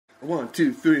1,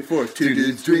 2, 3, 4. Two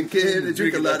dudes drinking. They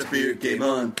drink a lot of beer. Game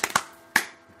on.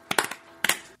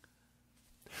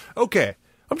 Okay,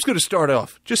 I'm just going to start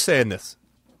off just saying this.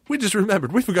 We just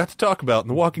remembered we forgot to talk about in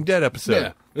the Walking Dead episode.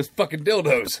 Yeah, those fucking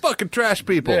dildos. Fucking trash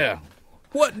people. Yeah.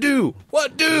 What do?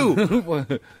 What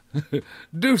do?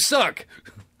 Do suck.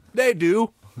 They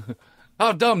do.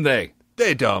 How dumb they.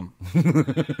 They dumb.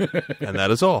 And that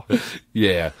is all.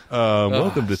 Yeah.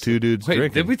 Welcome to Two Dudes Wait,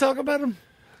 Drinking. did we talk about them?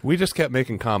 We just kept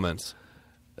making comments.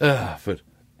 But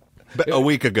A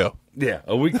week ago. yeah,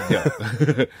 a week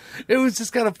ago. It was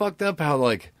just kind of fucked up how,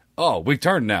 like, oh, we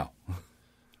turned now.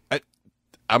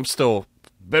 I'm still...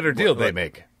 Better deal they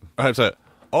make. I said,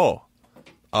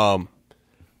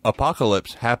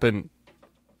 Apocalypse happened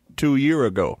 2 years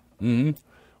ago. Mm-hmm.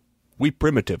 We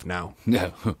primitive now.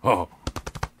 Yeah. Oh.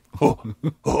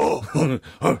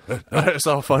 I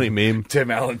saw a funny meme.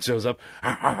 Tim Allen shows up.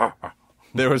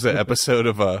 There was an episode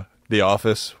of The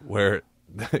Office where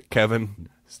Kevin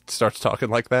starts talking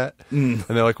like that. And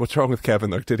they're like, what's wrong with Kevin?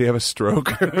 Like, did he have a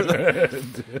stroke?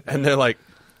 And they're like,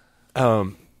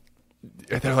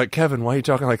 Kevin, why are you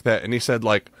talking like that? And he said,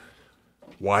 like,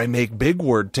 why make big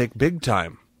word take big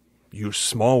time? Use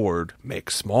small word, make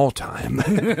small time.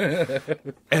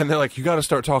 And they're like, you got to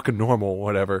start talking normal,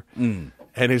 whatever. And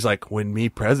he's like, when me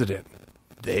president,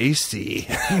 they see.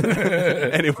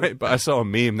 Anyway, but I saw a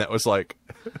meme that was like,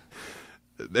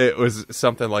 it was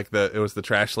something like it was the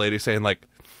trash lady saying like,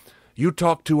 you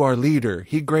talk to our leader,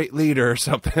 he great leader or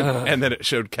something. And then it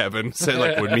showed Kevin saying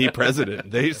like, when me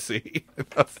president, they see.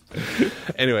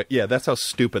 Anyway, yeah, that's how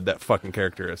stupid that fucking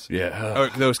character is. Yeah. Or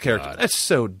those characters. That's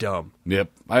so dumb.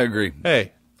 Yep, I agree.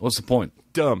 Hey. What's the point?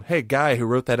 Dumb. Hey, guy who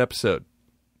wrote that episode.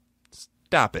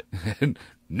 Stop it.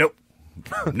 Nope.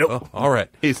 Oh, all right.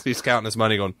 He's counting his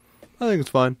money going, I think it's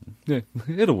fine. Yeah,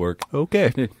 it'll work.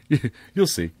 Okay. You'll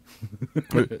see.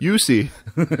 You see.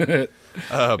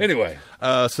 Anyway.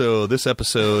 So this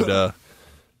episode...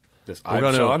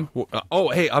 I'm Sean.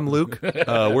 Hey, I'm Luke.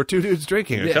 We're Two Dudes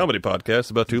Drinking, a comedy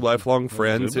podcast about two lifelong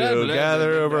friends who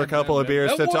gather over a couple of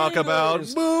beers to talk about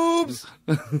boobs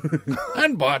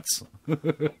and butts.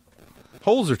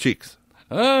 Holes or cheeks?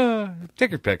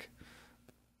 Take your pick.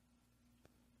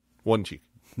 One cheek.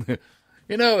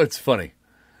 You know, it's funny.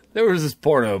 There was this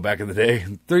porno back in the day,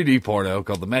 3D porno,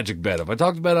 called The Magic Bed. Have I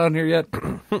talked about it on here yet?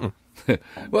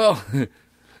 Well,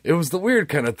 it was the weird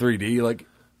kind of 3D, like,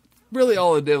 really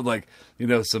all it did, like, you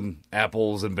know, some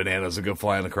apples and bananas would go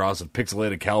flying across, a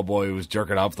pixelated cowboy who was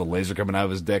jerking off with a laser coming out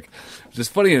of his dick.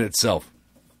 Just funny in itself.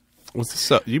 What's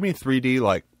this? You mean 3D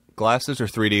like glasses or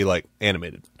 3D like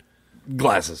animated?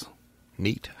 Glasses.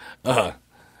 Neat. But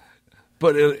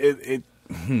it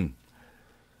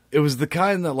was the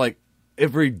kind that, like,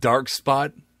 every dark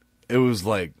spot, it was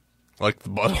like the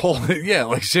butthole? Yeah,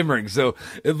 like shimmering. So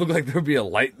it looked like there would be a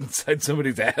light inside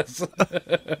somebody's ass.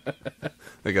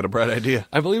 They got a bright idea.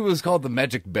 I believe it was called The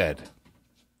Magic Bed.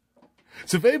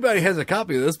 So if anybody has a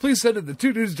copy of this, please send it to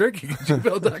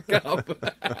twodudesdrinking@gmail.com.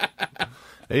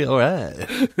 Hey, all right.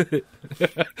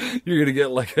 You're going to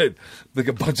get like a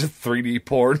bunch of 3D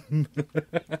porn.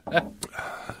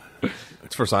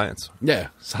 It's for science. Yeah,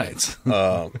 science.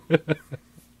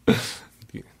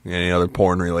 Any other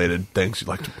porn-related things you'd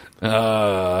like to...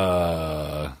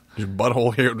 Your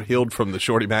butthole healed from the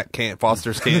Shorty Mac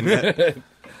Foster's can yet?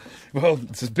 Well,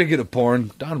 speaking of porn,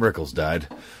 Don Rickles died.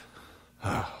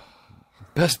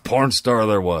 Best porn star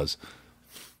there was.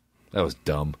 That was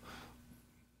dumb.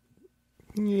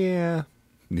 Yeah.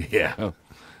 Yeah.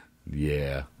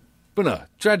 Yeah. But no,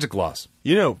 tragic loss.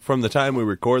 You know, from the time we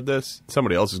record this,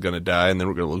 somebody else is going to die, and then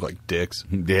we're going to look like dicks.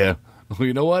 Yeah. Well,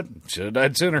 you know what? Should have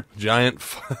died sooner. Giant.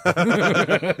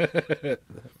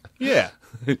 Yeah.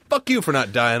 Fuck you for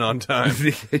not dying on time.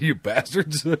 You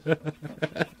bastards.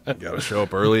 Gotta show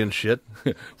up early and shit.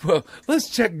 Well, let's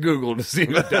check Google to see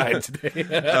who died today.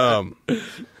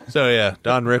 So, yeah,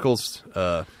 Don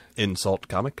Rickles, insult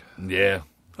comic. Yeah.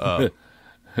 But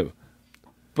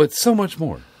so much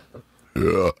more.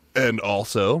 And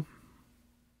also,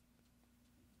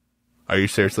 are you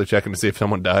seriously checking to see if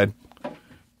someone died?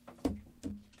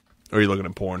 Or are you looking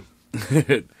at porn?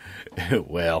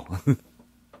 Well.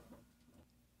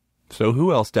 So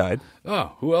who else died?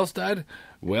 Oh, who else died?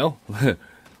 Well,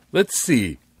 let's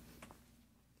see.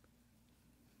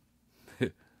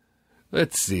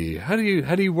 Let's see. How do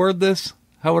you word this?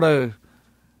 How would I...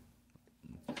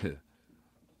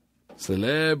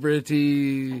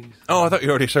 Celebrities. Oh, I thought you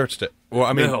already searched it. Well,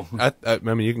 I mean, No. I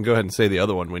mean, you can go ahead and say the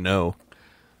other one we know.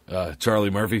 Charlie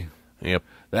Murphy. Yep.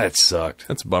 That sucked.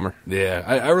 That's a bummer. Yeah,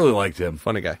 I really liked him.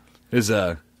 Funny guy. His,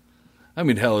 I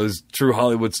mean, hell, his True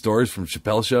Hollywood Stories from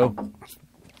Chappelle's Show.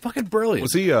 Fucking brilliant.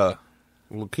 Was he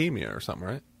leukemia or something,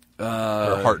 right?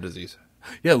 Or heart disease.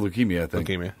 Yeah, leukemia, I think.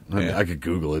 Leukemia. I mean, Yeah. I could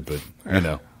Google it, but,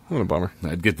 What a bummer.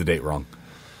 I'd get the date wrong.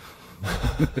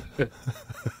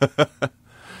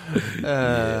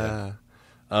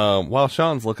 While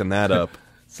Sean's looking that up.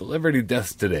 Celebrity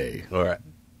deaths today. All right.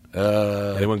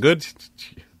 Anyone good?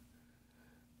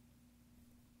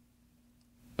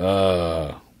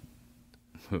 That's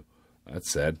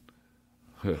sad.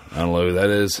 I don't know who that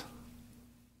is.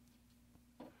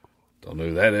 Don't know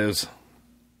who that is.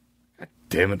 God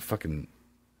damn it, fucking.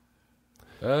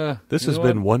 This has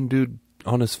been one dude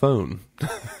on his phone.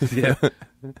 Yeah.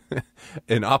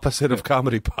 An opposite of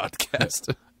comedy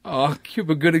podcast. Oh,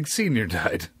 Cuba Gooding Sr.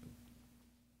 died.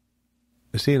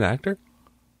 Is he an actor?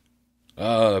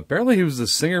 Apparently he was the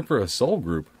singer for a soul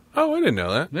group. Oh, I didn't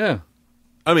know that. Yeah.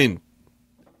 I mean,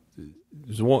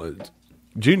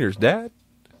 Junior's dad?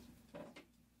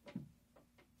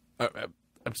 I'm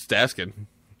just asking.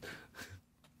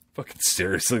 Fucking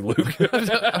seriously, Luke.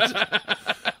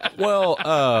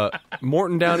 Well,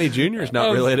 Morton Downey Jr. is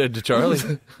not related to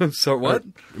Charlie. So what?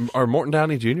 Or Morton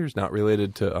Downey Jr. is not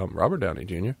related to Robert Downey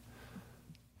Jr.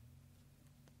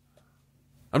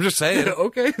 I'm just saying.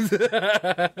 Okay.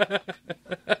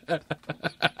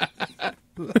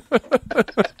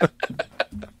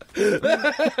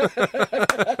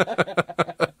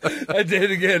 I did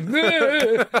it again.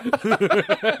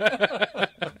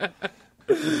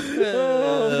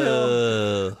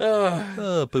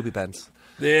 Poopy pants.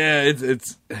 Yeah,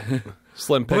 it's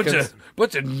Slim Pickens.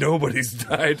 bunch of nobodies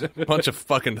died. Bunch of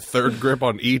fucking third grip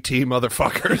on ET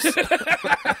motherfuckers.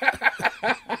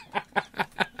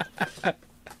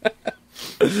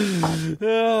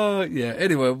 Yeah.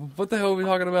 Anyway, what the hell are we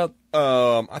talking about?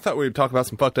 I thought we would talk about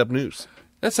some fucked up news.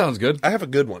 That sounds good. I have a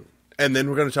good one. And then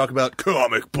we're going to talk about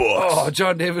comic books. Oh,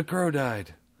 John David Crow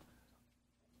died.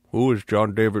 Who is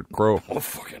John David Crow? Oh,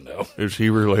 fucking no. Is he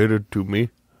related to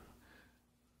me?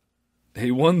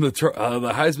 He won the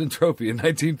Heisman Trophy in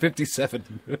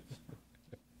 1957.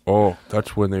 Oh,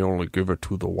 that's when they only give it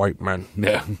to the white man.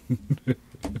 Yeah.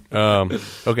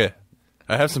 Okay.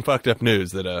 I have some fucked up news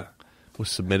that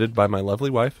was submitted by my lovely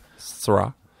wife,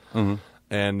 Sarah. Mm-hmm.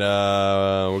 And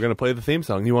we're going to play the theme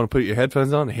song. You want to put your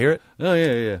headphones on and hear it? Oh,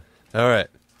 yeah. All right.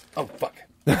 Oh, fuck.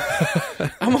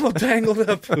 I'm all tangled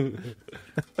up.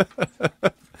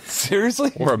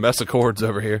 Seriously? We're a mess of chords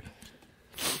over here.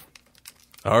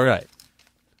 All right.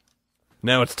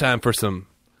 Now it's time for some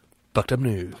fucked up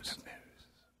news.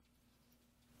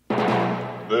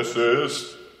 This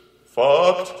is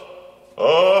Fucked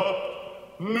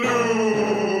Up News.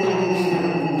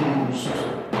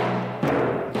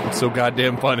 It's so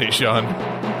goddamn funny, Sean.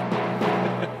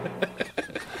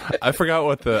 I forgot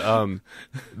what the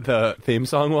theme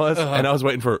song was, and I was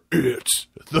waiting for It's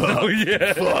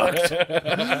the Fucked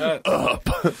Up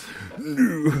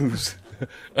News.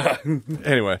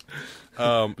 Anyway.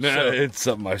 It's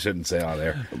something I shouldn't say on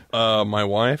air. My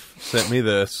wife sent me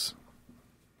this.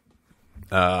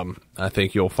 I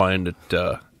think you'll find it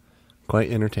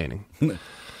quite entertaining.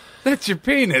 That's your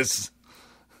penis.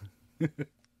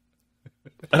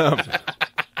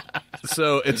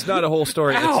 So it's not a whole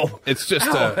story. Ow! It's just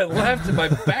Ow, I laughed and my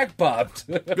back popped.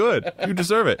 good. You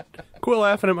deserve it. Quit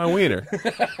laughing at my wiener.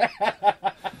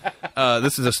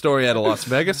 This is a story out of Las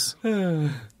Vegas.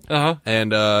 Uh-huh.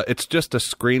 And it's just a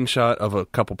screenshot of a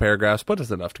couple paragraphs, but it's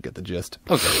enough to get the gist.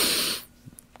 Okay.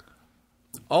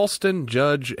 Alston,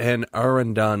 Judge, and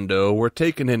Arredondo were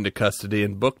taken into custody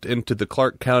and booked into the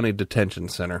Clark County Detention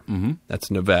Center. Mm-hmm.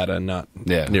 That's Nevada, not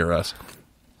near us.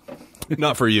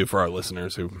 Not for you, for our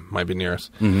listeners who might be near us.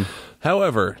 Mm-hmm.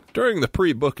 However, during the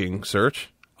pre-booking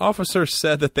search, officers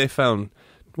said that they found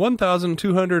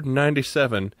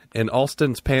 $1,297 in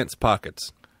Alston's pants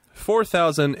pockets,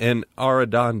 $4,000 in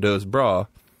Arredondo's bra,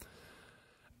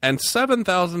 and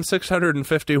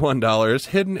 $7,651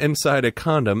 hidden inside a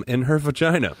condom in her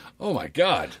vagina. Oh, my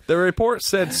God. The report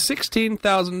said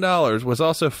 $16,000 was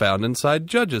also found inside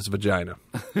Judge's vagina.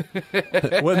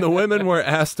 When the women were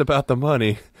asked about the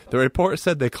money, the report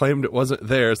said they claimed it wasn't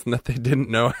theirs and that they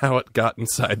didn't know how it got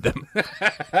inside them.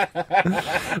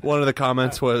 One of the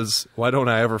comments was, "Why don't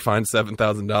I ever find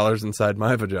 $7,000 inside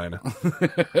my vagina?"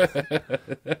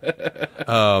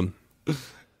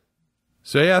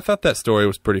 So yeah, I thought that story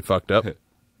was pretty fucked up.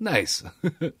 Nice.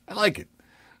 I like it.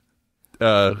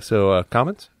 So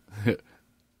comments?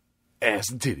 Ass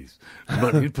and titties.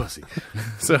 Money and pussy.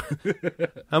 So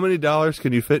how many dollars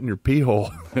can you fit in your pee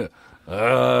hole?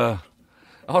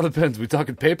 All depends. We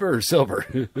talking paper or silver?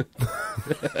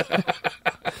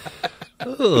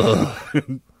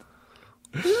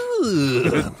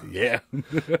 Yeah.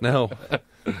 Now,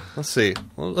 let's see.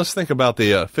 Well, let's think about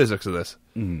the physics of this.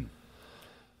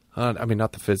 I mean,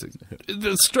 not the physics.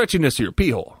 The stretchiness of your pee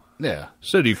hole. Yeah.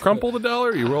 So do you crumple the dollar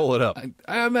or you roll it up?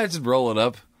 I imagine roll it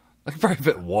up. I could probably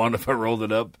fit one if I rolled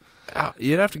it up.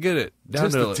 You'd have to get it down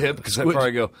Just to the tip, because I'd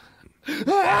probably go,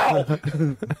 ow!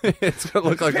 It's going to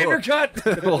look like Paper cut! a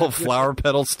little flower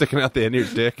petal sticking out the end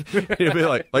of your dick. It'd be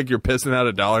like you're pissing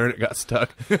out $1 and it got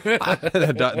stuck.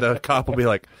 The cop will be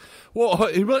like, "Whoa!"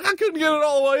 He'd be like, "I couldn't get it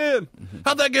all the way in.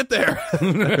 How'd that get there?"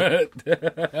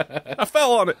 I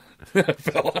fell on it.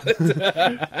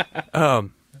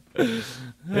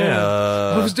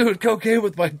 Yeah. I was doing cocaine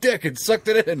with my dick and sucked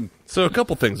it in. So a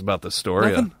couple things about this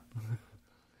story. Nothing.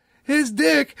 His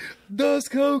dick does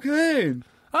cocaine.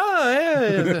 Oh,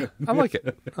 yeah. I like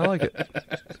it.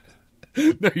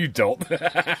 No, you don't.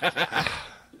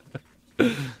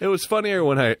 It was funnier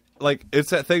when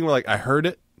it's that thing where I heard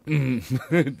it.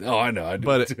 Oh, I know. I do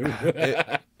But too.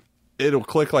 it'll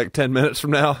click 10 minutes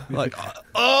from now.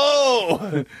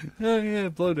 Oh! Oh, yeah,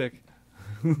 blow dick.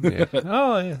 Yeah.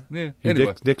 Oh, yeah. Yeah. Your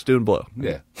Anyway. dick's doing blow.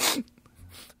 Yeah.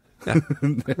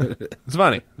 It's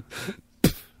funny.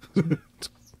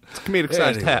 It's a comedic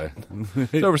sized hat.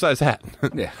 It's an oversized hat.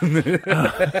 Yeah.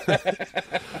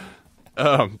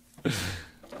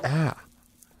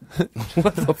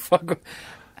 What the fuck?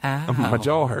 My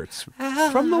jaw hurts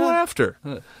from the laughter.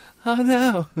 Oh,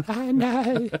 no. I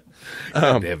know.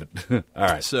 God damn it. All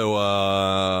right. So,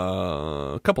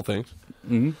 a couple things.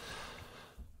 Mm-hmm.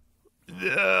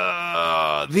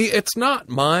 The "it's not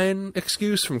mine"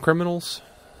 excuse from criminals.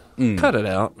 Cut it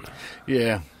out.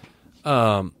 Yeah.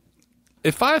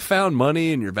 If I found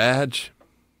money in your badge,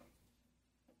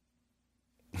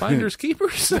 finders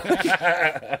keepers.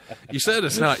 You said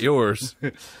it's not yours.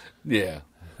 Yeah.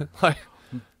 Like,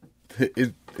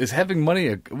 Is having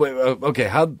money wait, okay,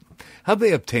 how'd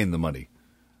they obtain the money?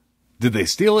 Did they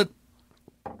steal it?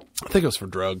 I think it was for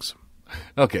drugs.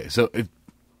 Okay, so At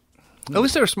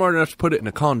least they were smart enough to put it in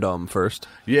a condom first.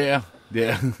 yeah.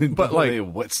 But like- they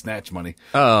wet snatch money.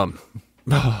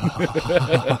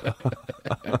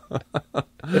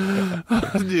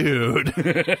 Dude.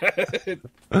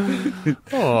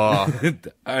 Oh.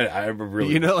 I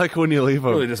really, You know, like when you leave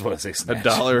really just want to say snatch.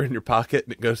 $1 in your pocket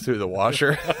and it goes through the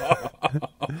washer?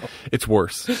 It's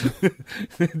worse.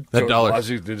 That dollar. That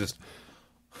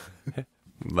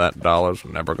 $1's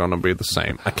never going to be the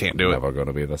same. I can't do it. Never going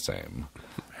to be the same.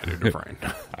 Different.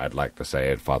 I'd like to say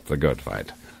it fought the good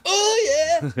fight.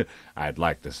 Oh, yeah. I'd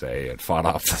like to say it fought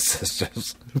off the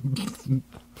sisters.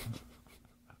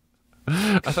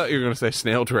 I thought you were going to say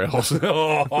snail trails.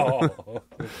 Oh.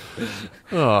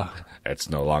 Oh. It's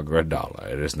no longer $1.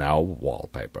 It is now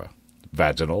wallpaper.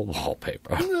 Vaginal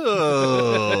wallpaper.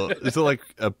 Oh. Is it like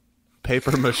a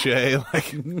paper mache?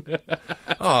 Like,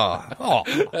 oh.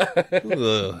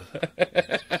 Ugh.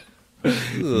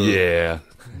 Yeah.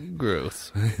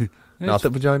 Gross. Not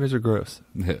that vaginas are gross.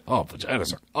 Oh,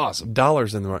 vaginas are awesome.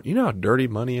 Dollars in the market. You know how dirty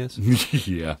money is?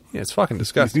 Yeah. Yeah, it's fucking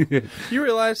disgusting. You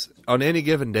realize on any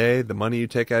given day, the money you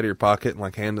take out of your pocket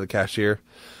and hand to the cashier,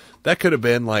 that could have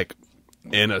been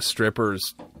in a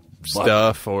stripper's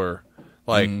stuff, or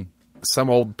some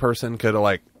old person could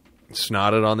have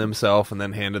snotted on themselves and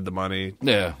then handed the money.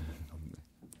 Yeah.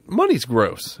 Money's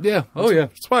gross. Yeah. Oh, yeah.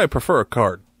 That's why I prefer a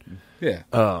card. Yeah.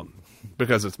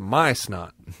 Because it's my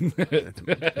snot. It's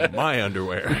my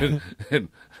underwear. And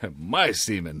my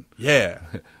semen. Yeah.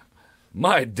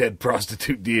 My dead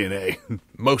prostitute DNA.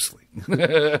 Mostly.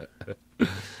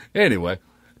 Anyway.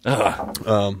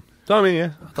 So, I mean,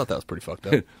 yeah, I thought that was pretty fucked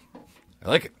up. I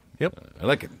like it. Yep. I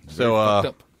like it. So, Very fucked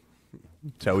up.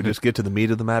 Shall we just get to the meat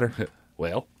of the matter?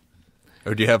 Well,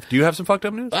 Or do you have some fucked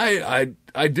up news?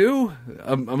 I do.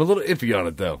 I'm a little iffy on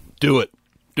it, though. Do it.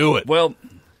 Do it. Well,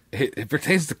 it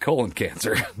pertains to colon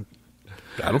cancer.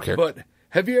 I don't care. But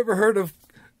have you ever heard of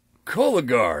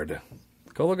Cologuard?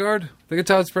 Cologuard? I think that's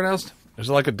how it's pronounced. Is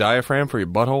it like a diaphragm for your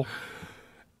butthole?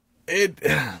 It.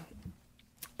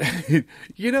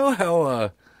 You know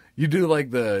how you do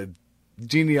the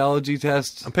genealogy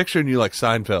tests? I'm picturing you like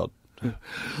Seinfeld.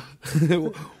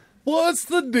 What's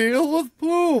the deal with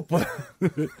poop?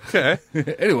 Okay.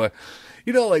 Anyway,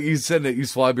 you send it, you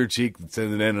swab your cheek and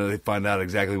send it in, and they find out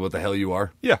exactly what the hell you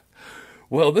are. Yeah.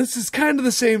 Well, this is kind of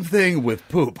the same thing with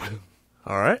poop.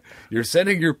 All right. You're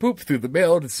sending your poop through the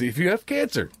mail to see if you have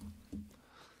cancer.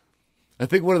 I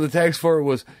think one of the tags for it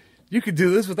was, you could do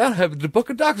this without having to book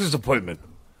a doctor's appointment.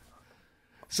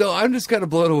 So I'm just kind of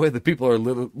blown away that people are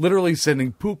literally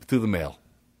sending poop through the mail.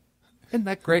 Isn't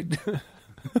that great?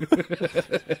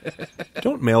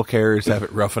 Don't mail carriers have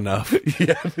it rough enough?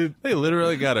 Yeah, They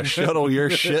literally got to shuttle your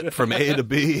shit from A to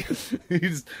B. you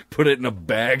just put it in a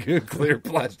bag, a clear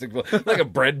plastic, like a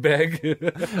bread bag.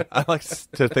 I like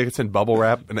to think it's in bubble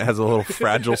wrap and it has a little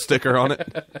fragile sticker on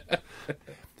it.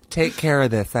 Take care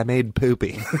of this. I made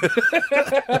poopy.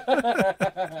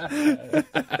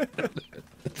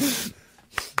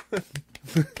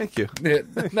 Thank you. Yeah,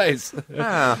 nice.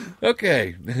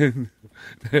 Okay.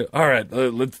 All right.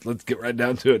 Let's get right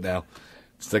down to it now.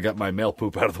 Since I got my male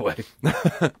poop out of the way,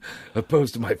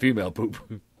 opposed to my female poop.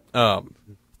 When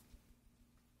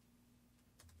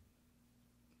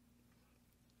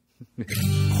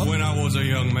I was a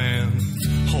young man,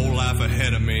 whole life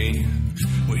ahead of me,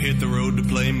 we hit the road to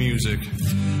play music,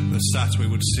 the sights we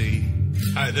would see.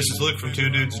 Hi, this is Luke from Two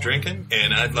Dudes Drinking,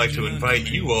 and I'd like to invite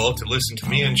you all to listen to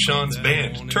me and Sean's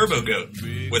band, Turbo Goat,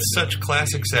 with such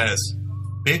classics as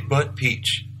Big Butt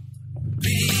Peach.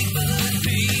 Big Butt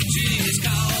Peach is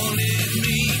calling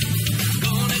me,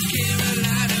 gonna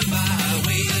Carolina by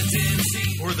way of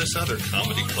Tennessee. Or this other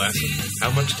comedy classic,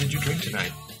 How Much Did You Drink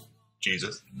Tonight?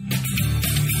 Jesus.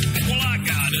 Well, I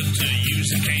got up to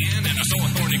use a can, and I saw a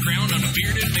thorny crown on a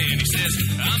bearded man. He says,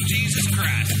 I'm Jesus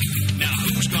Christ. Now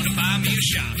who's gonna buy me a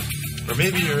shot? Or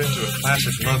maybe you're into a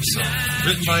classic love song,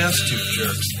 written by us two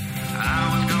jerks.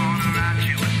 I was gonna write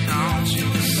you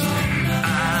a song.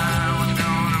 I was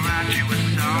gonna write you a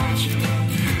song,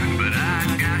 but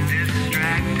I got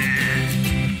distracted.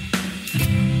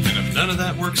 And if none of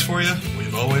that works for you,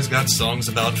 we've always got songs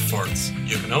about farts.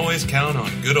 You can always count on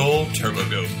good old Turbo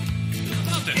Goat.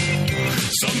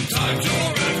 Sometimes you're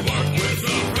at work with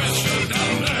the pressure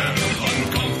down there,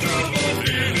 uncomfortable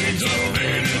feelings of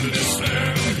pain and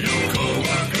despair. Your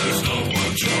co-workers don't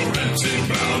want your ranting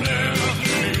brown hair.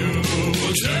 You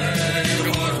take a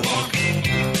hard walk.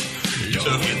 So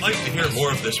if you'd like to hear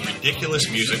more of this ridiculous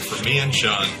music from me and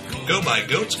Sean, go buy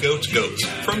Goats, Goats, Goats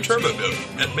from Turbo Goat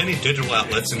at many digital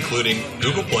outlets including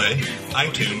Google Play,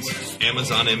 iTunes,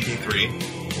 Amazon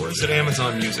MP3, or is it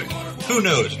Amazon Music? Who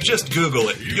knows? Just Google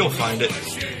it. You'll find it.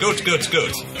 Goats, Goats,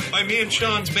 Goats by me and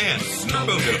Sean's band,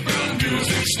 Turbo Goat.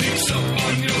 Music sneaks up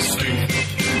on your stink.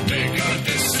 Make a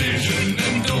decision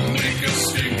and don't make a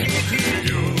stink.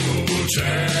 You take a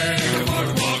hard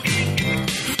walk.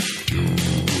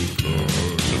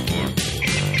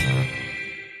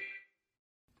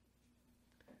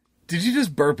 Did you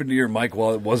just burp into your mic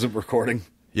while it wasn't recording?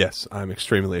 Yes, I'm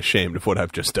extremely ashamed of what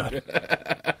I've just done.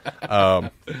 I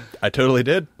totally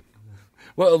did.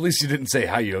 Well, at least you didn't say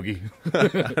hi, Yogi.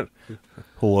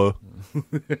 Hello.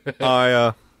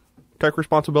 I take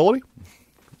responsibility.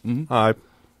 Mm-hmm. I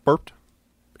burped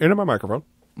into my microphone.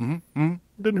 Mm-hmm.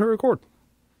 Didn't hear a record.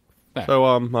 Ah.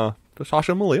 So, to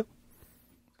Sasha and Malia,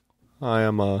 I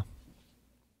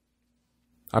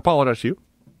apologize to you.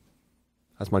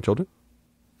 As my children.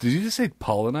 Did you just say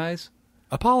pollinize?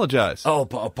 Apologize. Oh,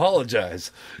 apologize.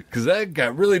 Because that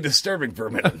got really disturbing for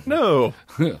a minute. No.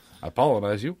 I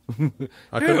pollinize you.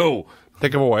 I couldn't Ew.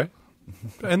 think of a way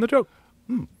to end the joke.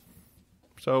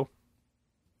 So,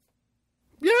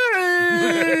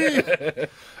 yay!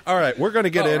 All right, we're going to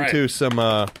get into some.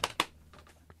 We're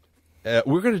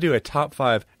going to do a top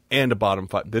 5 and a bottom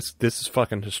 5. This is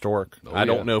fucking historic. I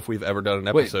don't know if we've ever done an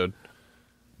episode.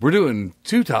 We're doing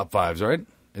 2 top 5s, right?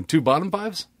 And 2 bottom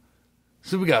 5s?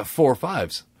 So we got 4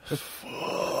 5s. That's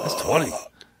 20.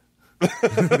 I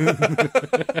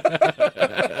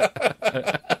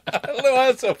don't know why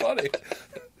it's so funny.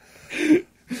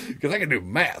 Because I can do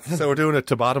math. So we're doing it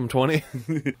to bottom 20?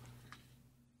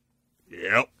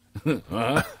 Yep.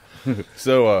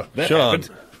 So, That Sean,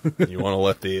 happened. you want to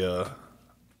let the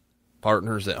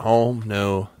partners at home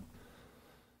know?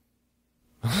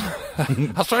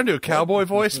 I was trying to do a cowboy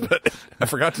voice, but I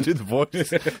forgot to do the voice.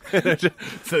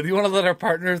 So do you want to let our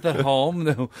partners at home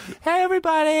know? Hey,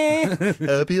 everybody!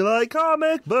 Hope you like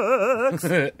comic books.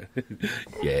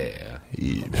 Yeah.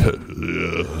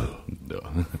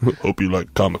 Hope you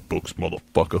like comic books,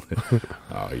 motherfucker.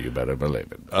 Oh, you better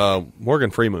believe it.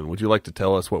 Morgan Freeman, would you like to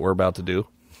tell us what we're about to do?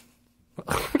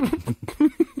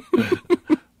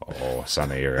 Oh,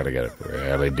 Sonny, you're going to get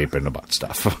really deep into butt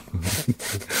stuff.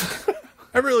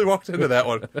 I really walked into that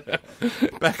one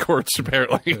backwards,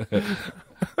 apparently.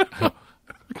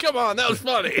 Come on, that was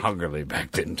funny. Hungrily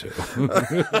backed into.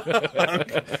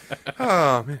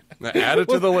 Oh, man. Add it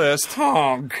to the list.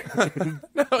 Honk.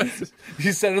 No, it's just,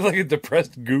 You sounded like a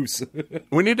depressed goose.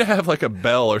 we need to have like a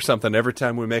bell or something every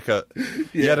time we make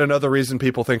yet another reason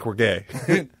people think we're gay.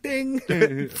 Ding.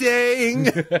 Ding.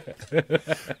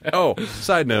 Oh,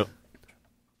 side note,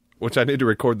 which I need to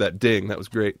record that ding. That was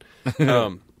great.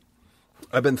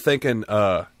 I've been thinking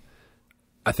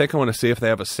I think I want to see if they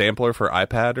have a sampler for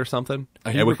iPad or something.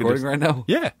 Are you recording right now?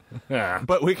 Yeah. Yeah.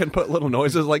 But we can put little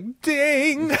noises like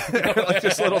ding, like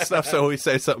just little stuff. So we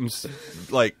say something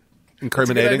like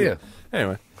incriminating. idea.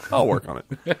 Anyway, I'll work on it.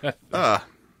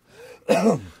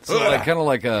 So like kind of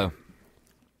like a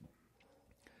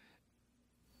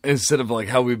instead of like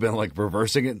how we've been like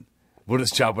reversing it, we'll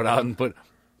just chop it out and put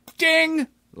ding,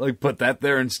 like put that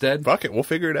there instead. Fuck it, we'll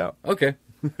figure it out. Okay.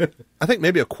 I think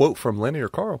maybe a quote from Lenny or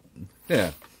Carl.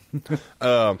 Yeah.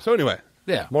 So anyway,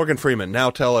 Yeah. Morgan Freeman, now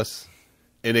tell us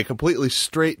in a completely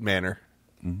straight manner,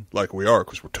 like we are,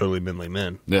 because we're totally manly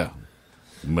men. Yeah.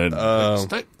 What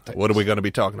are we going to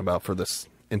be talking about for this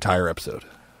entire episode?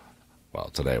 Well,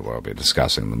 today we'll be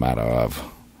discussing the matter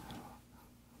of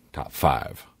top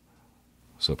 5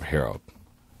 superhero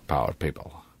powered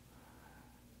people.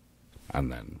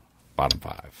 And then bottom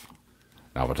 5.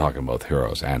 Now we're talking both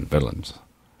heroes and villains.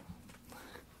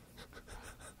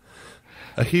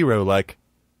 A hero like,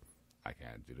 I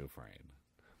can't do Dufresne.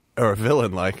 or a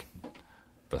villain like.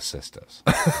 The sisters.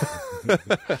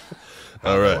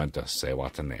 All right. I went to say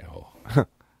what to Neo.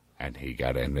 And he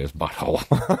got in his butthole.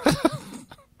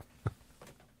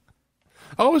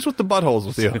 Always with the buttholes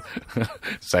with you.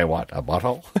 Say what? A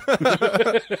butthole?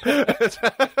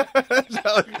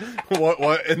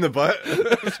 What in the butt?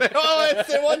 Oh,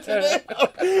 it's the one today.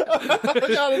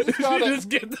 Just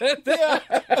get that?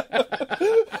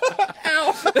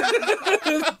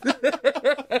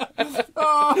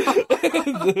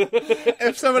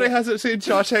 If somebody hasn't seen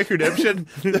Shawshank Redemption,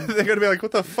 they're going to be like,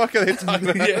 what the fuck are they talking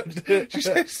about? Did you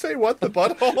say what, the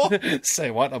butthole? Say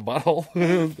what? A butthole?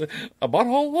 A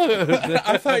butthole?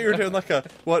 I thought you were doing like a,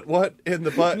 what in the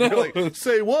butt? No. You're like,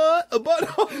 say what? A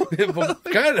butthole?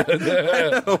 Kind of.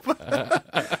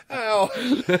 Ow.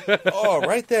 Oh,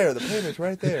 right there. The payment's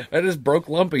right there. I just broke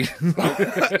Lumpy.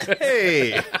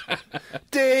 Hey.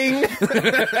 Ding.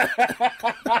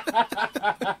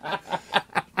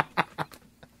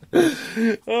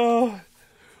 All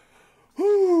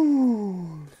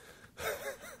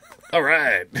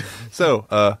right. So,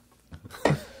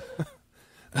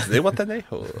 they want the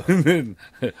nail.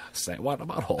 Say what? A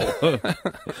butthole?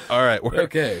 All right.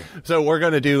 Okay. So we're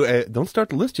going to do a, don't start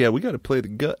the list yet. We got to play the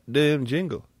goddamn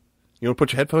jingle. You want to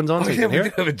put your headphones on so you Yeah, can we hear do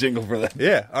it? have a jingle for that.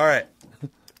 Yeah. All right.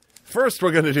 First,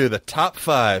 we're going to do the top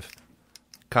 5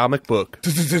 comic book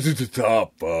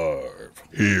Top 5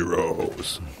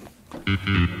 heroes.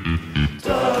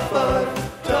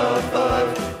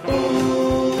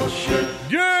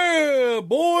 Yeah,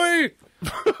 boy.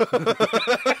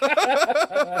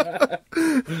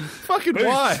 Fucking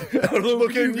why?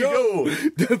 Look at you go.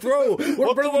 Throw.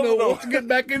 What brother wants to get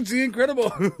back into the Incredible?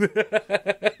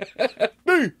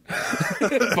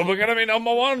 Public enemy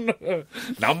number 1.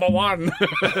 Number 1.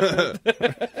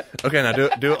 Okay, now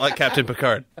do it like Captain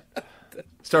Picard.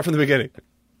 Start from the beginning.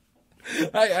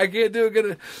 I can't do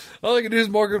it. All I can do is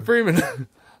Morgan Freeman.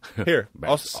 Here.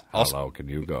 How low can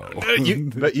you go?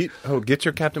 Get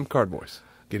your Captain Picard voice.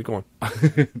 Get it going.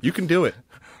 You can do it.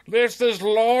 This is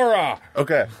Laura.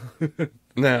 Okay.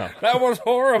 Now. That was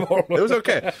horrible. It was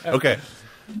okay. Okay.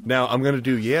 Now I'm going to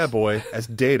do Yeah Boy as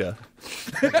Data.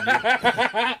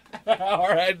 All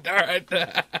right.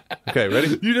 Okay,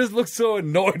 ready? You just looked so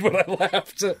annoyed when I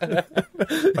laughed.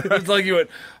 It's like you went.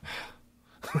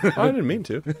 I didn't mean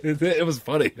to. It was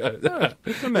funny. I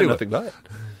meant nothing by it.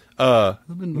 No,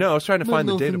 I was trying to find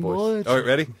the Data voice. All right,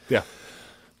 ready? Yeah.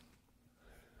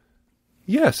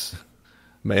 Yes.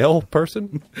 Male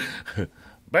person?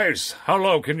 Base, how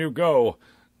low can you go?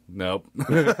 Nope.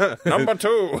 Number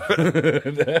 2.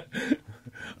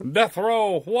 Death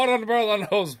row, what on the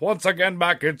knows? Once again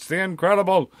back, it's the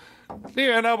incredible,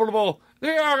 the inevitable,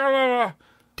 the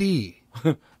D.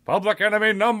 public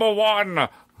enemy number 1.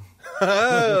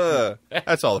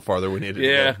 That's all the farther we needed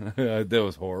to go. That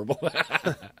was horrible.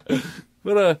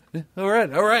 But, all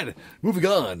right. Moving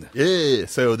on. Yeah,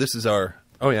 so this is our...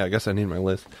 Oh, yeah, I guess I need my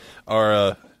list.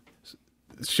 Our,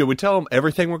 should we tell them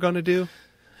everything we're going to do?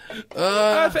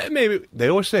 Maybe. They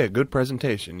always say a good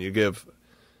presentation. You give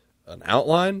an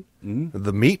outline,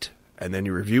 the meat, and then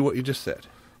you review what you just said.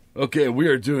 Okay, we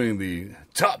are doing the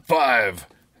top 5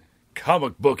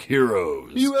 comic book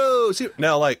heroes. Heroes!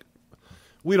 Now, like,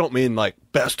 we don't mean, like,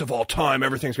 best of all time,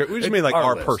 everything's great. We just mean, like, Our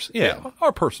our list. person. Yeah,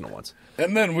 our personal ones.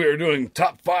 And then we are doing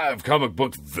top 5 comic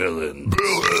book villains.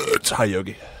 Hi,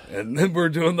 Yogi. And then we're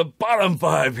doing the bottom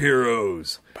 5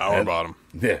 heroes. Power bottom.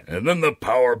 Yeah, and then the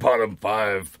power bottom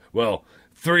 5,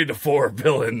 3 to 4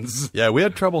 villains. Yeah, we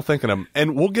had trouble thinking of them,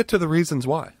 and we'll get to the reasons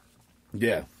why.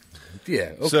 Yeah.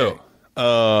 Yeah, okay. So,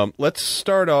 let's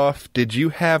start off. Did you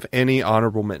have any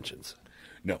honorable mentions?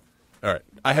 No. All right.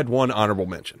 I had one honorable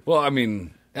mention. Well, I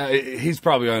mean, He's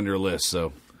probably on your list,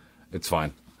 so it's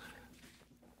fine.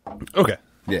 Okay.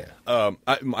 Yeah.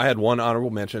 I had one honorable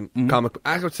mention.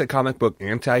 I would say comic book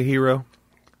anti-hero.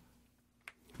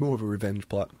 More of a revenge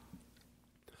plot.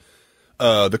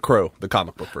 The Crow, the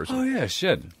comic book version. Oh, yeah,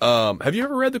 shit. Have you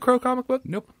ever read the Crow comic book?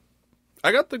 Nope.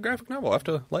 I got the graphic novel. I'll have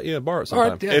to let you borrow it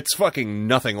sometime. Right, yeah. It's fucking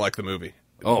nothing like the movie.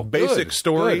 Oh, basic good,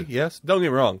 story, good. yes. Don't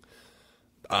get me wrong.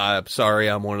 I'm sorry,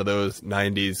 I'm one of those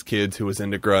 90s kids who was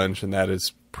into grunge, and that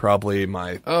is probably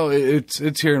my... Oh,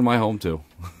 it's here in my home, too.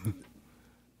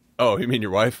 Oh, you mean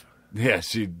your wife? Yeah,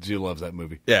 she loves that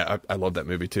movie. Yeah, I love that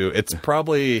movie, too. It's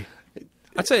probably...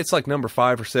 I'd say it's like number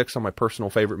 5 or 6 on my personal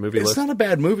favorite movie list. It's not a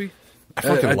bad movie. I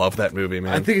fucking love that movie,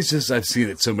 man. I think it's just I've seen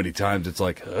it so many times, it's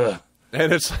like, ugh.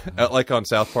 And it's like on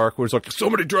South Park, where it's like,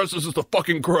 somebody dresses as the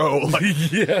fucking Crow. Like,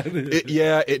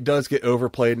 it does get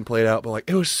overplayed and played out, but like,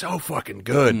 it was so fucking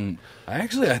good. I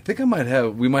think we might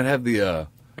have the,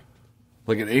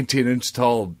 like an 18-inch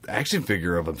tall action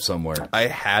figure of him somewhere. I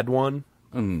had one.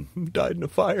 Died in a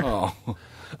fire. Oh.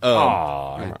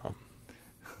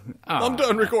 I'm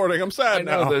done recording. I'm sad I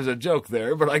know now. there's a joke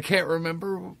there, but I can't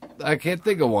remember. I can't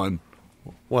think of one.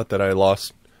 What, that I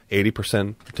lost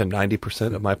 80% to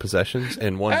 90% of my possessions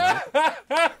in one night?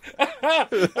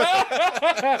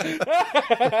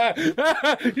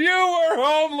 You were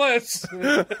homeless.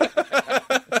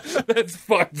 That's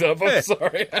fucked up. I'm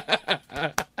sorry.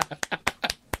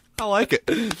 I like it.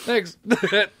 Thanks. You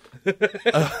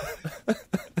know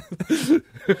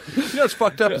what's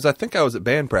fucked up is I think I was at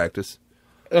band practice.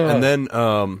 And then,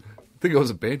 I think I was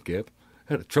at band camp.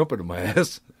 I had a trumpet in my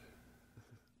ass.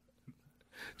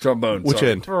 Trombone. Which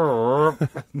sorry. end?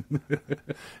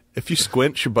 If you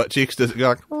squint, your butt cheeks does it go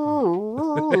like...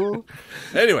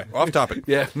 Anyway, off topic.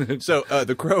 Yeah. So,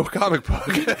 the Crow comic book.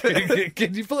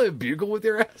 Can you play a bugle with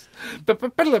your ass? I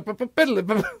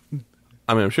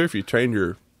mean, I'm sure if you train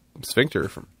your sphincter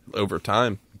from over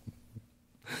time.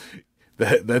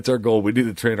 That's our goal. We need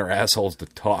to train our assholes to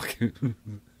talk.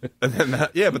 And then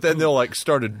but then they'll like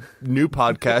start a new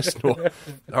podcast.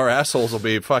 Our assholes will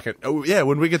be fucking. Oh yeah,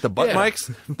 when we get the butt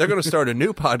mics, they're going to start a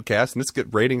new podcast, and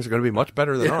ratings are going to be much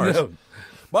better than ours. No.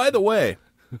 By the way,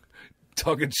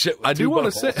 talking shit. With I do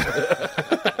want to say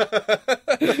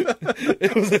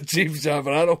it was a cheap shot,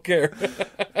 but I don't care.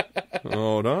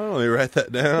 Hold on, let me write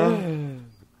that down.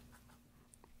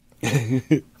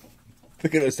 Think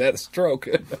I just had a stroke.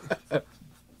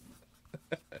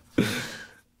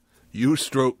 You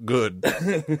stroke good.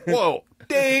 Whoa,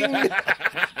 ding! All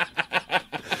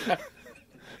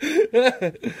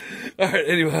right.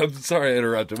 Anyway, I'm sorry I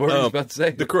interrupted. What were you about to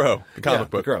say? The Crow, the comic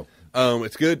book. The Crow.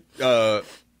 It's good.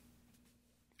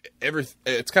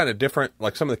 It's kind of different.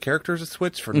 Like some of the characters have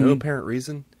switched for no apparent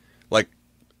reason. Like,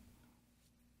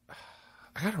 I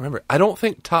gotta remember. I don't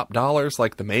think Top Dollar's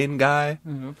like the main guy.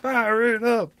 Fire it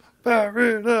up.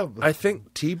 Fire it up. I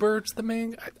think T-Bird's the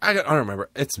main guy. I don't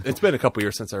remember. It's been a couple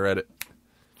years since I read it.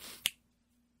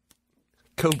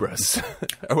 Cobras.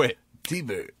 Oh, wait.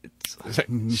 T-Birds.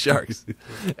 Sharks.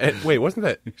 And wait, wasn't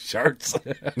that Sharks.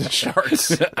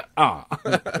 sharks?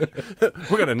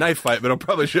 We're gonna knife fight, but I'll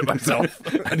probably shit myself.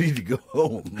 I need to go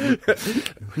home.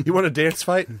 You want a dance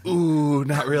fight? Ooh,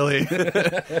 not really.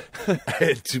 I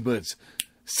had too much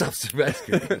self-service.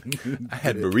 I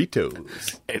had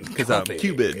burritos because I'm coffee.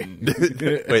 Cuban. Wait,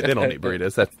 they don't eat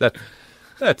burritos. That's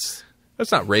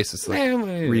not racist. Like,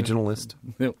 regionalist.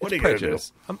 What are you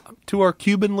Prejudice. To our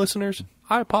Cuban listeners,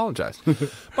 I apologize.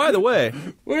 By the way,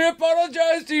 We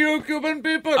apologize to you, Cuban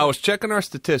people. I was checking our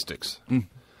statistics.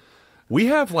 We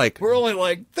have like We're only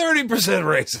like 30%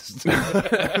 racist.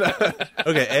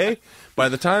 okay, by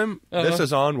the time this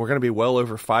is on, we're going to be well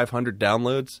over 500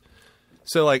 downloads.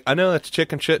 So like, I know that's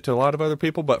chicken shit to a lot of other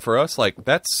people, but for us, like,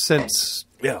 that's since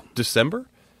December.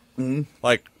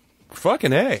 Like,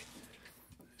 fucking A.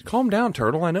 Calm down,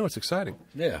 Turtle. I know it's exciting.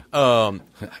 Yeah. I'm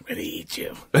going to eat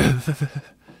you.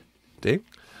 Ding.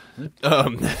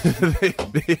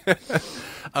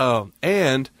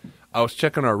 And I was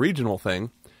checking our regional thing,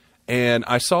 and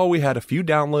I saw we had a few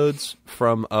downloads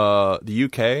from the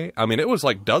UK. I mean, it was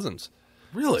like dozens.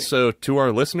 Really? So to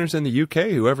our listeners in the UK,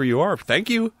 whoever you are, thank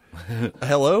you.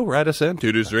 Hello, write us in,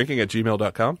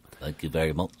 tudusdrinking@gmail.com. Thank you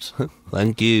very much.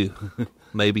 Thank you.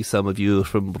 Maybe some of you are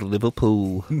from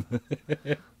Liverpool.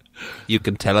 You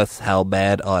can tell us how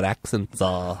bad our accents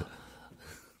are.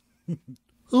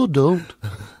 Oh, don't.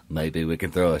 Maybe we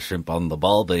can throw a shrimp on the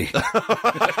baldy.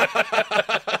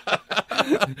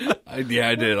 I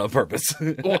did it on purpose.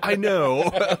 Well, I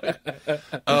know.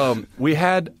 We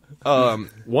had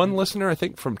one listener, I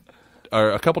think,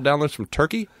 a couple downloads from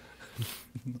Turkey.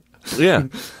 Yeah.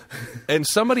 And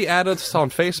somebody added us on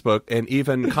Facebook and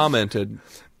even commented,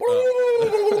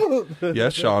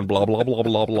 yes, Sean, blah, blah, blah,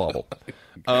 blah, blah.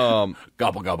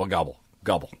 Gobble, gobble, gobble,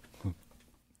 gobble.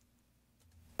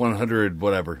 100,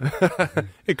 whatever.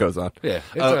 It goes on. Yeah,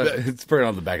 it's printed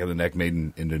on the back of the neck, made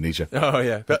in Indonesia. Oh,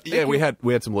 yeah. But, yeah, we had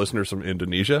some listeners from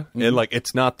Indonesia, and, like,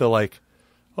 it's not the, like,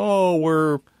 oh,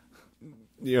 we're,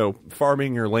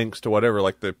 farming your links to whatever,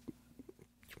 like the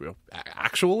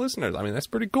actual listeners. I mean, that's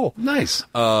pretty cool. Nice.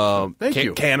 Thank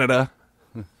you. Canada.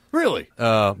 Really?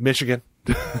 Michigan.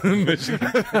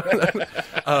 Michigan.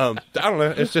 I don't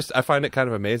know. It's just, I find it kind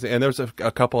of amazing. And there's a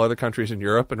couple other countries in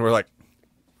Europe, and we're like,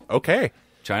 okay.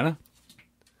 China?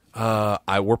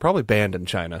 We're probably banned in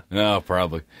China. No,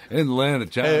 probably. In the land of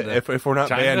China. If we're not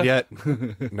banned yet,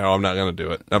 no, I'm not going to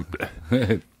do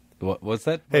it. What's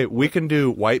that? Hey, we can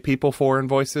do white people foreign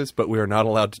voices, but we are not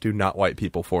allowed to do not white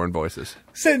people foreign voices.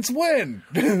 Since when?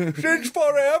 Since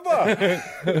forever.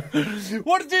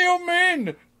 What do you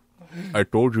mean? I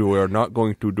told you we are not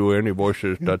going to do any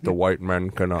voices that the white man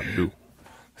cannot do.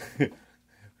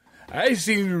 I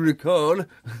seem to recall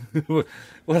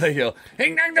what I yell.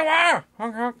 Hing dang the war!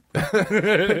 Honk honk.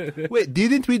 Wait,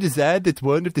 didn't we decide that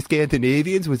one of the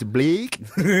Scandinavians was Blake?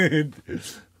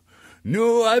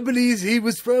 No, I believe he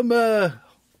was from, I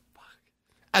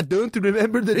don't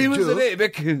remember the he joke. was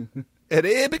Arabic.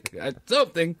 Arabic?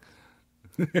 Something.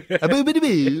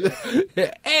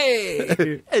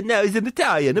 Hey! And now he's an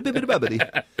Italian. A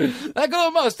bibbidi-bobbidi. I got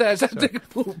a mustache. I take a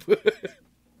poop.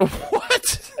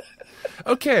 What?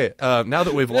 Okay, now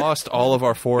that we've lost all of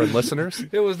our foreign listeners.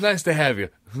 It was nice to have you.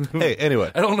 Hey,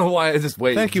 anyway. I don't know why I just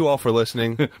waited. Thank you all for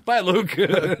listening. Bye, Luke.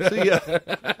 See ya.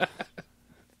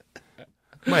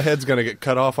 My head's going to get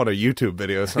cut off on a YouTube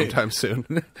video sometime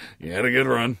soon. You had a good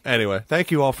run. Anyway, thank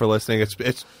you all for listening.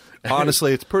 It's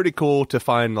honestly, it's pretty cool to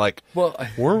find, like,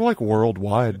 we're like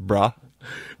worldwide, brah.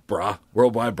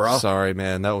 Worldwide brah. Sorry,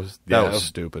 man. That was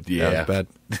stupid. Yeah. That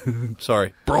was bad.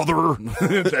 Sorry. Brother.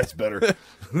 That's better.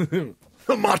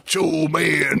 The macho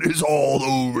man is all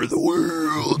over the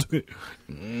world.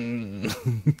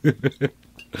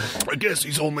 I guess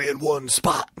he's only in one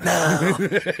spot now.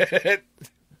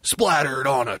 Splattered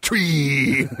on a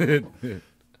tree. That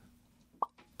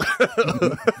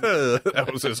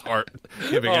was his heart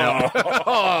giving out.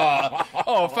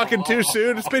 Oh, fucking too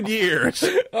soon. It's been years.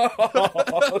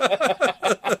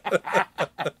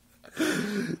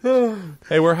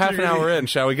 Hey, we're half an hour in.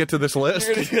 Shall we get to this list?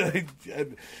 You're going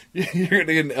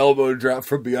to get an elbow drop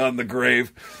from beyond the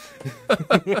grave.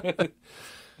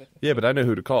 Yeah, but I know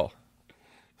who to call.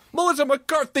 Melissa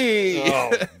McCarthy.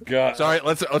 Oh God! Sorry,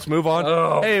 let's move on.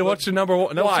 Oh, hey, what's your number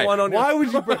one? Why? One on Why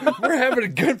would you? We're having a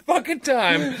good fucking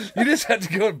time. You just had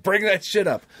to go and bring that shit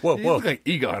up. Whoa, you whoa. look like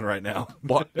Egon right now.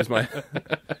 What is my?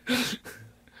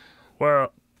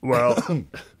 Well.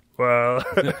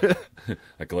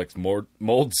 I collect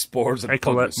mold spores and I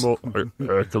collect fungus.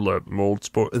 mold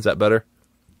spores. Is that better?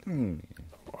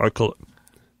 I collect.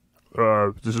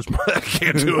 This is my. I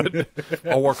can't do it.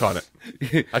 I'll work on it.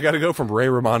 I got to go from Ray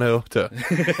Romano to.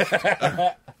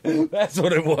 That's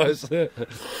what it was.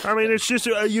 I mean, it's just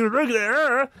you look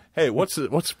there. Hey, what's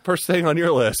the first thing on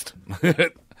your list?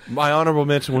 My honorable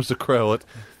mention was The Crow.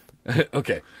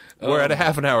 Okay, We're at a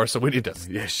half an hour, so we need to.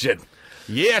 yeah, shit.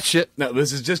 Yeah, shit. Now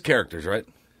this is just characters, right?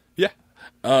 Yeah.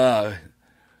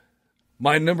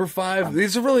 My number 5.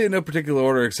 These are really in no particular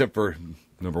order except for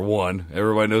number 1.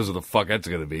 Everybody knows what the fuck that's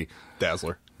going to be.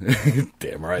 Dazzler.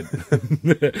 Damn right.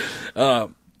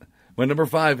 My number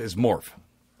 5 is Morph.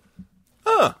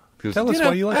 Tell us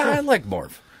why you like I Morph. like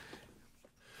Morph.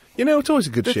 You know, it's always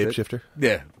a good shapeshifter.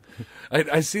 Yeah.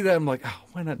 I see that. I'm like, oh,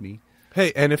 why not me?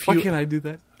 Hey, and if Why you. can't I do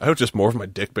that? I would just morph my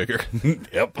dick bigger.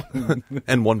 Yep.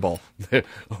 And one ball.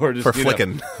 Or just For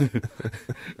flicking.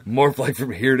 Morph like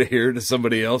from here to here to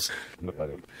somebody else.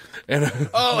 And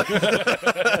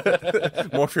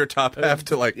Morph your top half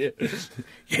to like.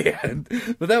 yeah,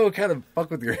 but that would kind of fuck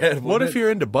with your head. What if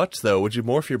you're into butts, though? Would you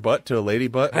morph your butt to a lady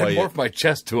butt? I morph my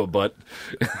chest to a butt?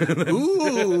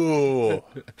 Ooh.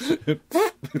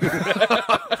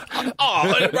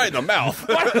 Oh, right in the mouth.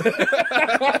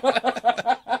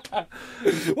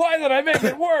 Why did I make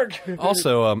it work?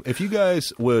 Also, if you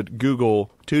guys would Google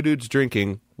 2 dudes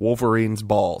drinking Wolverine's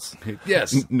balls.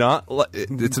 Yes.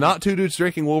 It's not 2 dudes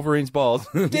drinking Wolverine's balls.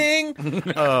 Ding!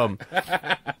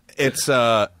 It's,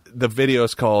 the video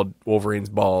is called Wolverine's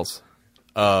balls.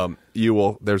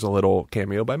 There's a little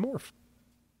cameo by Morph.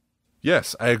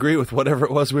 Yes, I agree with whatever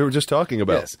it was we were just talking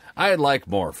about. Yes, I like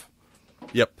Morph.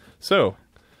 Yep. So,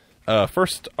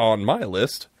 first on my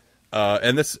list,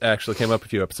 and this actually came up a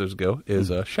few episodes ago, is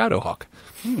Shadowhawk.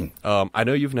 I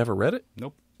know you've never read it.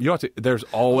 Nope. You ought to. There's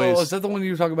always. Oh, is that the one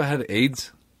you were talking about had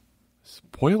AIDS?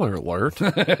 Spoiler alert.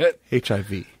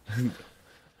 HIV.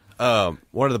 One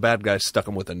of the bad guys stuck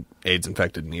him with an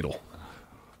AIDS-infected needle.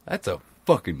 That's a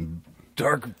fucking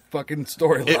dark fucking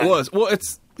storyline. It was. Well,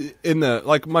 it's in the,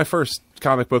 like, my first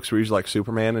comic books were usually like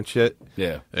Superman and shit.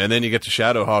 Yeah. And then you get to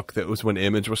Shadowhawk. That was when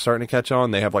Image was starting to catch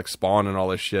on. They have like Spawn and all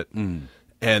this shit. And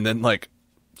then like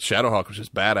Shadowhawk was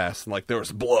just badass. And like there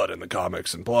was blood in the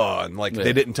comics and blah. And like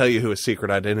they didn't tell you who his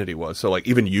secret identity was. So like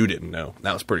even you didn't know.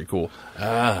 That was pretty cool.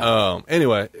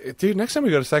 Anyway, dude, next time we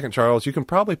go to Second Charles, you can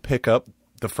probably pick up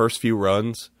the first few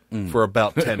runs for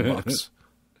about $10.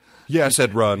 Yeah, I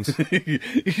said runs. You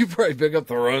could probably pick up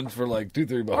the runs for like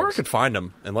 $2-3. Or I could find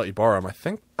them and let you borrow them. I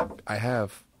think I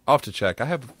have. I'll have to check. I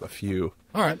have a few.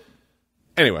 All right.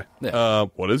 Anyway,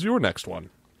 what is your next one?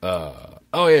 Oh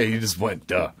yeah, you just went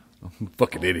duh.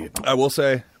 Fucking idiot. I will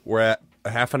say we're at a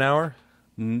half an hour.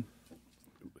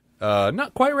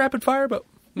 Not quite rapid fire, but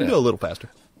we'll go a little faster.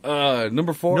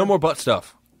 Number 4. No more butt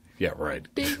stuff. Yeah, right.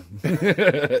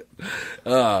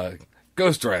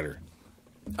 Ghost Rider.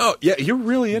 Oh yeah, you're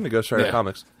really into Ghost Rider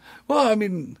comics. Well, I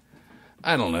mean,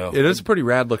 I don't know. It is a pretty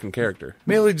rad looking character.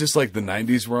 Mainly just like the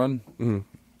 '90s run.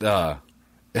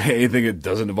 Anything that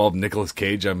doesn't involve Nicolas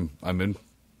Cage, I'm in.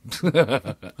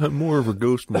 I'm more of a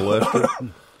ghost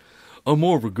molester. I'm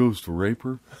more of a ghost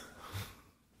raper.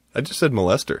 I just said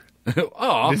molester.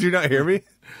 Oh, Did you not hear me?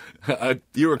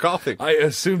 You were coughing. I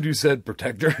assumed you said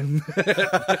protector. Kind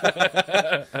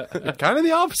of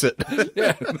the opposite.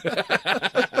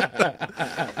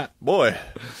 Boy,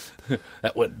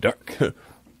 That went dark.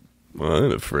 well, I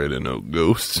ain't afraid of no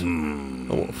ghosts. I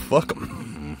want to fuck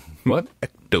them. What?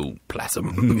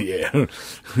 Ectoplasm. Yeah.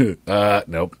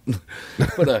 Nope.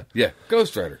 But yeah,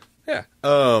 Ghost Rider. Yeah.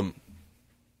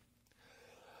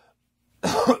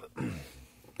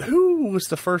 Who was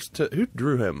the first to... Who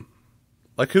drew him?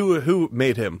 Like, who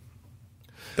made him?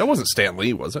 That wasn't Stan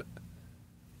Lee, was it?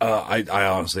 I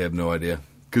honestly have no idea.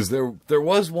 Because there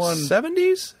was one...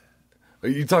 70s? Are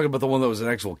you talking about the one that was an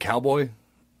actual cowboy?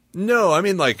 No, I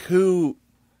mean, like, who...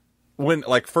 When,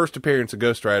 like, first appearance of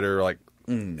Ghost Rider, like,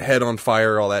 head on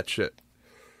fire, all that shit.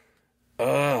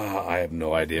 I have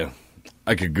no idea.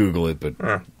 I could Google it, but...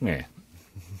 Yeah.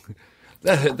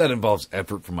 That involves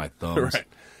effort from my thumbs. Right.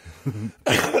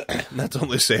 That's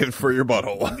only saved for your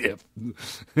butthole. Yep.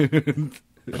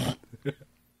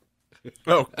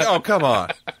 Oh, come on.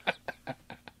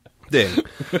 Ding.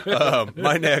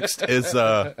 My next is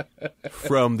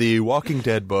from the Walking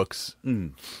Dead books,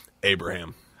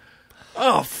 Abraham.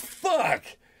 Oh, fuck!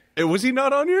 Was he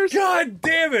not on yours? God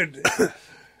damn it!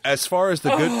 As far as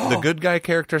the good guy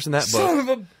characters in that book, Son of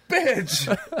a bitch!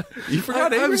 you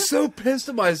forgot I'm Abraham? so pissed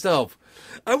at myself.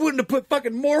 I wouldn't have put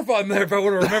fucking Morph on there if I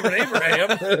would have remembered Abraham.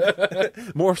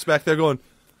 Morph's back there going,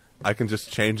 I can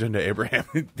just change into Abraham.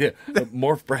 Yeah,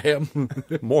 Morph Braham.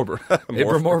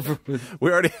 Abraham Morph.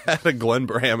 We already had a Glenn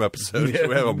Braham episode. Should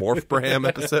we have a Morph Braham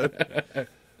episode?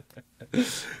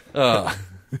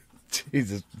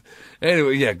 Jesus.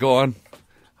 Anyway, yeah, go on.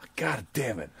 God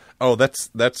damn it. Oh,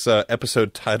 that's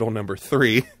episode title number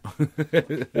 3.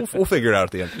 We'll figure it out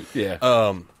at the end.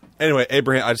 Yeah. Anyway,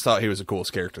 Abraham, I just thought he was the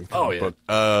coolest character in the comic book.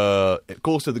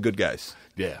 Coolest of the good guys.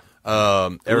 Yeah.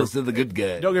 Coolest of the good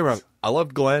guys. Don't get me wrong. I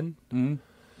loved Glenn.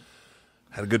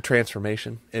 Had a good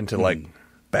transformation into, like,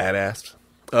 badass.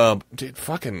 Dude,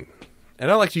 fucking... And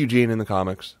I liked Eugene in the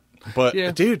comics.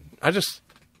 But, dude,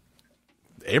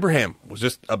 Abraham was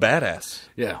just a badass.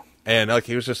 Yeah. And, like,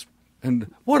 he was just...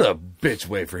 And what a bitch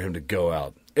way for him to go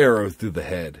out. Arrow through the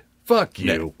head. Fuck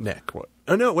you. Neck. What?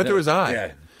 Oh, no, went through his eye.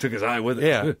 Yeah. Took his eye with it.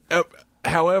 Yeah.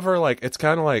 However, like, it's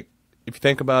kind of like, if you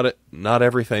think about it, not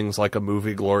everything's like a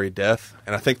movie, glory, death.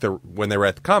 And I think when they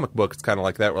read the comic book, it's kind of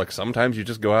like that. Where, like, sometimes you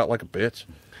just go out like a bitch.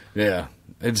 Yeah.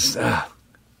 It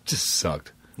just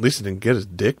sucked. At least he didn't get his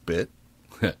dick bit.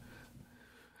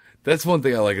 That's one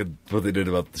thing I like what they did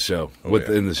about the show.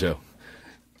 In the show.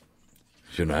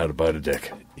 You know how to bite a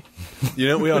dick. You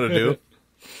know what we ought to do?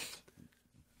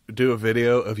 Do a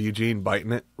video of Eugene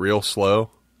biting it real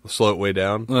slow. Slow it way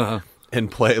down. And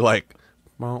play like...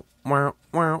 Wow, wow,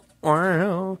 wow,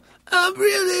 wow. I'm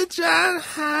really trying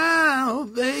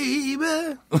hard,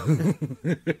 baby.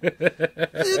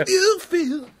 If you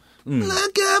feel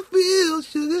like I feel,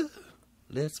 sugar,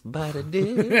 let's bite a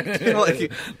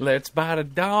dick. Let's bite a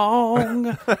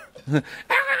dong.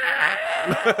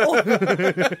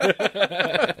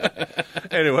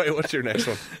 Anyway, what's your next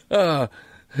one?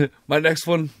 My next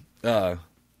one, I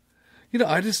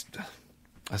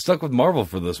stuck with Marvel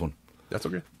for this one. That's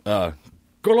okay.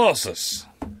 Colossus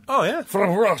Oh, yeah.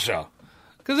 from Russia.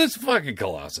 Because it's fucking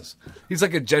Colossus. He's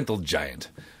like a gentle giant.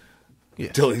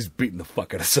 Until he's beating the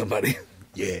fuck out of somebody.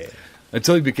 Yeah.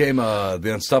 Until he became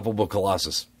the Unstoppable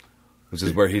Colossus, which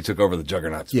is where he took over the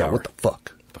Juggernaut's Yeah, power. what the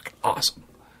fuck? Fucking awesome.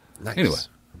 Nice. Anyway,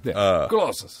 yeah,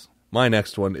 Colossus. My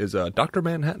next one is Dr.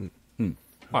 Manhattan.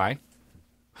 Why?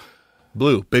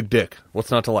 Blue, big dick.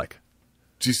 What's not to like?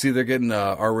 Did you see they're getting an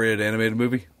R-rated animated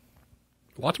movie?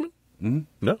 Watchmen? Mm-hmm.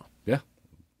 No. Yeah.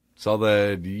 Saw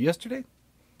that yesterday?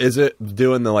 Is it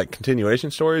doing the like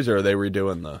continuation stories, or are they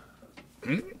redoing the?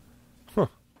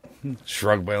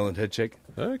 Shrug, violent head shake.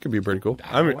 It could be pretty cool.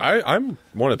 I mean, I'm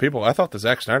one of the people. I thought the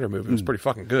Zack Snyder movie was pretty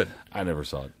fucking good. I never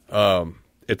saw it.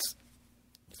 It's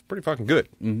pretty fucking good.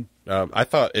 I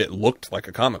thought it looked like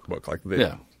a comic book. Like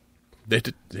they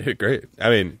did it great. I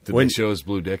mean, Did they show his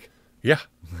blue dick? Yeah.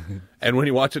 And when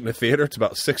you watch it in the theater, it's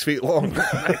about 6 feet long.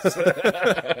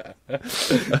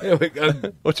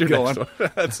 What's your next one?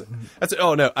 That's it.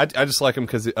 Oh no, I just like him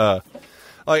because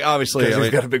like obviously He's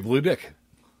got a big blue dick.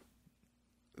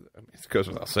 It goes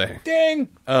without saying. Dang.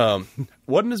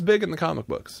 Wasn't as big in the comic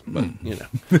books, but you know.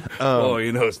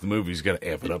 It's the movie. He's got to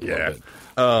amp it up a little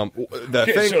bit. The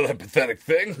Can't thing. show that pathetic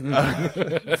thing.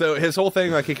 So his whole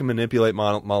thing, like he can manipulate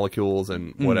molecules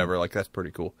and whatever. Like that's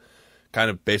pretty cool. Kind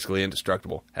of basically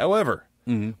indestructible. However,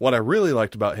 what I really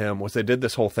liked about him was they did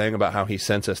this whole thing about how he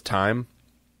senses time.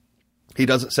 He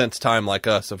doesn't sense time like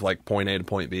us of like point A to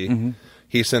point B.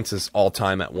 He senses all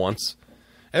time at once.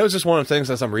 And it was just one of the things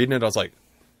as I'm reading it, I was like,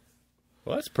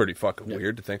 well, that's pretty fucking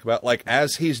weird to think about. Like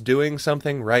as he's doing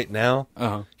something right now,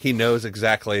 he knows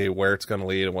exactly where it's going to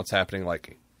lead and what's happening.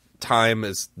 Like time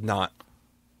is not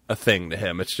a thing to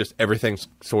him. It's just everything's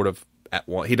sort of at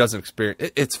once. He doesn't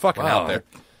experience it's fucking out there.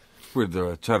 Weird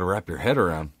to try to wrap your head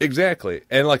around. Exactly.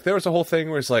 And like there was a whole thing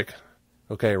where it's like,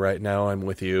 okay, right now I'm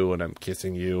with you and I'm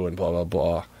kissing you and blah blah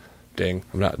blah. Ding.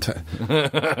 I'm not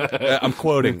I'm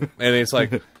quoting. And it's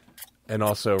like, and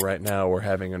also right now we're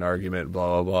having an argument,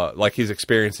 blah blah blah. Like he's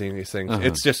experiencing these things.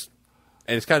 It's just,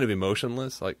 and it's kind of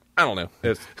emotionless. Like I don't know.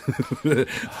 It's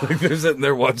like they're sitting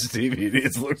there watching TV and he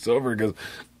just looks over and goes,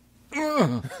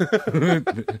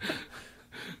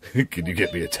 "Can you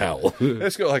get me a towel?"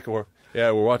 let's go like we're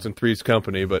watching Three's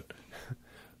Company, but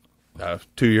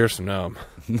 2 years from now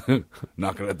I'm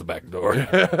knocking at the back door.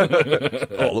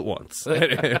 all at once.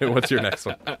 What's your next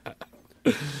one?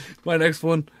 My next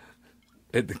one.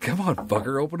 Come on,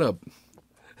 fucker, open up.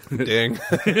 Ding.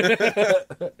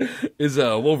 Is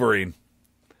Wolverine.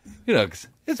 You know, 'cause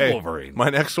it's Wolverine. My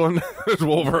next one is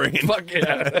Wolverine. Fuck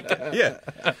yeah.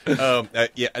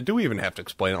 Yeah. Do we even have to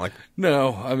explain it? Like,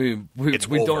 No, I mean, we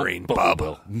Wolverine, don't,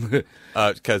 Bob.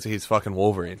 Because he's fucking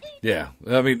Wolverine. Yeah,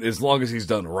 I mean, as long as he's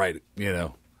done right, you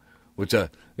know. Which,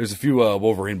 there's a few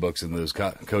Wolverine books in those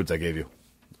codes I gave you.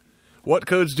 What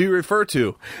codes do you refer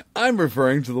to? I'm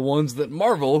referring to the ones that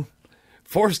Marvel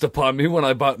forced upon me when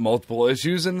I bought multiple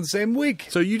issues in the same week.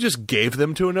 So you just gave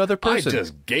them to another person? I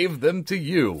just gave them to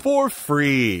you. For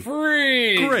free.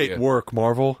 Free! Great work,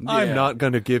 Marvel. Yeah. I'm not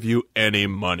going to give you any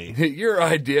money. Your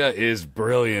idea is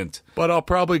brilliant. But I'll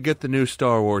probably get the new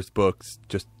Star Wars books,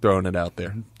 just throwing it out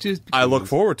there. Just I look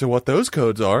forward to what those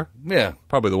codes are. Yeah,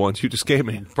 Probably the ones you just gave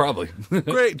me. probably.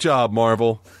 Great job,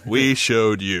 Marvel. We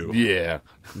showed you. Yeah.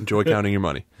 Enjoy counting your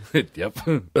money. Yep.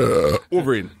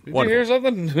 Wolverine. Did you Wonderful. hear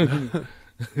something?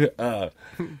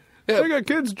 They got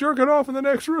kids jerking off in the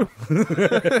next room.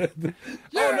 Oh,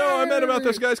 no, I meant about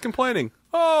this guy's complaining.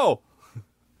 Oh,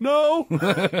 no.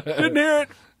 Didn't hear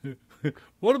it.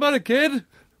 What about a kid?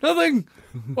 Nothing.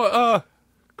 What,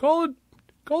 call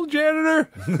the janitor.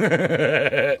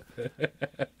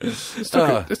 This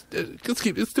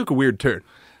took a weird turn.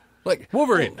 Like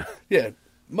Wolverine. Yeah.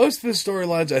 Most of the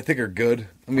storylines I think are good.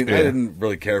 I mean, I didn't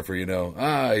really care for,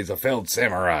 he's a failed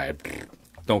samurai.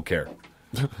 Don't care.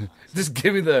 Just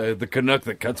give me the Canuck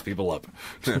that cuts people up.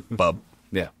 Bub.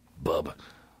 Yeah. Bub.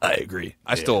 I agree.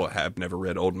 I still have never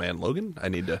read Old Man Logan. I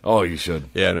need to. Oh, you should.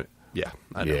 Yeah,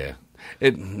 I know. Yeah.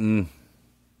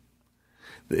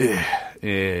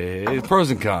 It's pros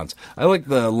and cons. I like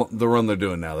the run they're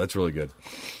doing now. That's really good.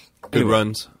 Good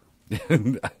runs.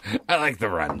 I like the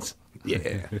runs.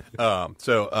 Yeah.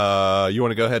 So you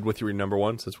want to go ahead with your number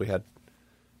one since we had.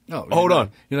 No, Hold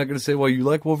on. You're not going to say why you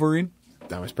like Wolverine?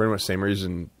 That was pretty much the same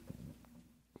reason.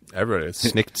 Everybody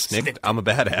snicked. I'm a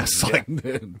badass. Like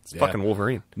it's fucking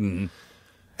Wolverine. Mm-hmm.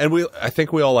 And I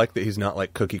think we all like that he's not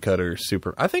like cookie cutter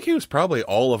super. I think he was probably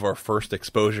all of our first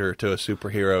exposure to a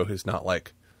superhero who's not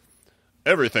like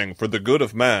everything for the good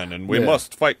of man and we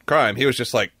must fight crime. He was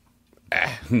just like,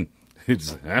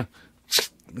 It's,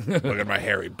 look at my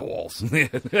hairy balls. I'm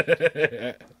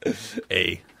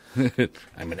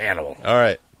an animal. All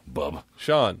right, Bub.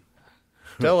 Sean.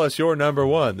 Tell us your number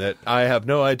one that I have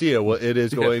no idea what it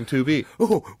is going to be.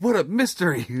 Oh, what a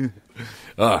mystery.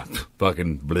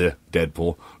 Fucking bleh,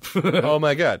 Deadpool. Oh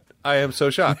my god, I am so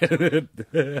shocked.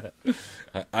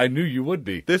 I knew you would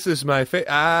be. This is my face.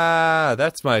 Ah,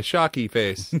 that's my shocky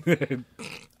face.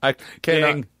 I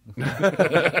cannot.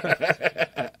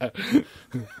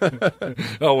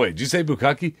 Oh, wait, did you say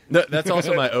Bukkake? No, that's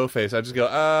also my O face. I just go,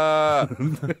 ah.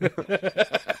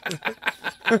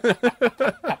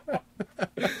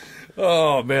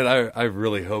 Oh, man, I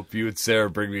really hope you and Sarah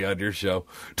bring me on your show.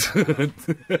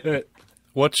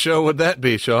 What show would that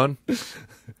be, Sean?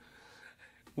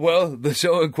 Well, the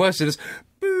show in question is...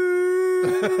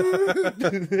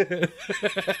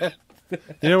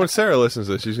 You know, when Sarah listens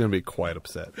to this, she's going to be quite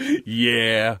upset.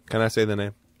 Yeah. Can I say the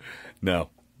name? No.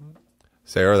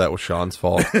 Sarah, that was Sean's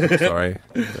fault. Sorry.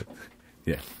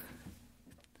 Yeah.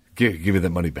 Give me that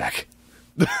money back.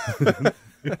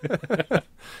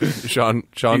 Sean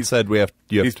said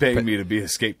He's paying me to be a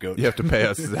scapegoat. You have to pay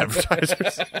us as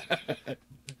advertisers.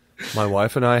 My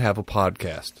wife and I have a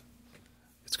podcast.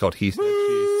 It's called He Said,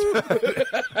 She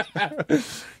Said.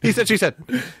 He Said, She Said.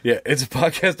 Yeah, it's a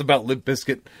podcast about Limp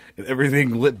Bizkit and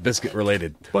everything Limp Bizkit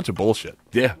related. Bunch of bullshit.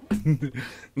 Yeah.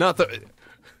 Not the...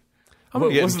 I'm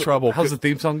going to get in trouble. How's the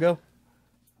theme song go?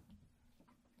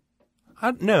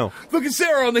 No. Look at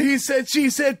Sarah on the He Said, She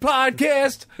Said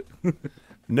podcast.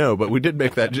 No, but we did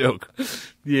make that joke.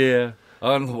 Yeah.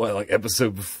 On what, like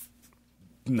episode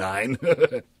 9?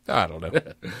 I don't know.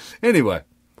 Anyway.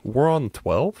 We're on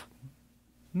 12?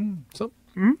 So,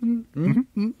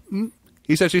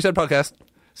 He Said, She Said podcast.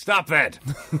 Stop that.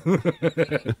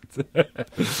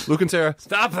 Luke and Sarah.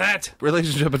 Stop that.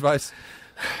 Relationship advice.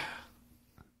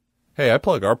 Hey, I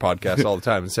plug our podcast all the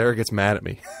time, and Sarah gets mad at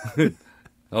me.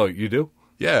 Oh, you do?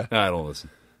 Yeah. I don't listen.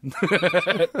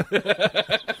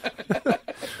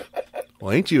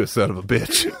 Well, ain't you a son of a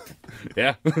bitch?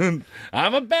 Yeah.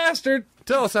 I'm a bastard.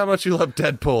 Tell us how much you love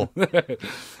Deadpool.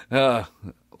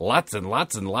 Lots and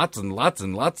lots and lots and lots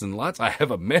and lots and lots. I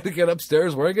have a mannequin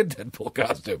upstairs wearing a Deadpool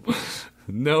costume.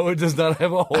 No, it does not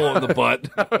have a hole in the butt.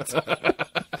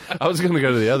 I was going to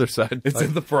go to the other side. It's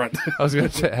in the front. I was going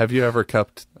to say, have you ever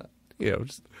cupped,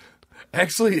 just...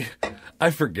 Actually, I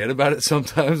forget about it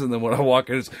sometimes, and then when I walk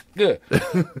in, it's good.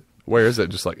 Where is it?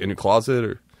 Just like in your closet,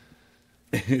 or?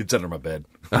 It's under my bed.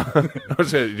 I was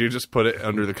saying, you just put it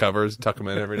under the covers, tuck them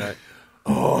in every night.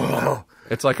 Oh,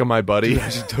 it's like a My Buddy. I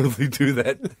should totally do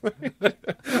that.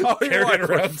 Carry it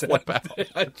around, flip out.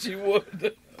 She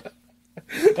would.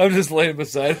 I'm just laying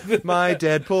beside it. My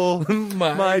Deadpool,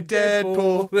 my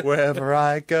Deadpool, wherever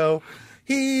I go,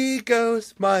 he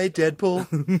goes. My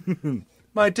Deadpool.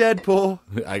 My Deadpool.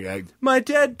 My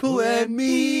Deadpool and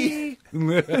me.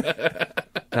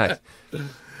 Nice.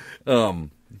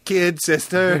 Kid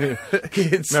sister.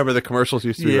 Kids. Remember the commercials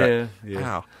used to be that? Yeah.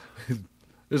 Wow.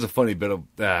 There's a funny bit of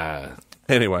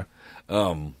Anyway.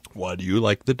 Why do you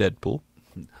like the Deadpool?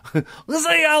 Let's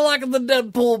say I like the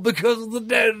Deadpool because of the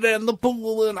dead and the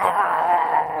pool and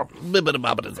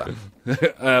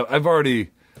I've already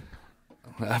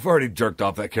jerked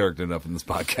off that character enough in this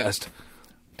podcast.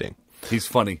 Dang. He's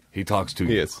funny. He talks to you.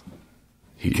 He is.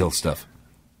 He kills stuff.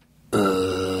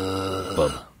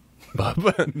 Bub.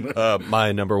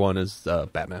 My number one is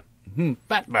Batman.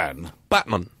 Batman.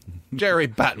 Batman. Jerry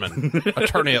Batman.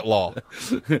 Attorney at law.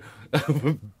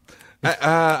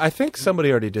 I think somebody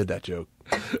already did that joke.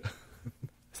 I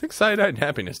think Cyanide and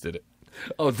Happiness did it.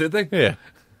 Oh, did they? Yeah.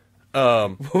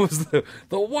 What was the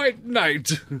White Knight?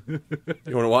 You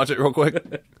want to watch it real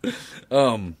quick?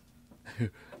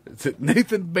 Is it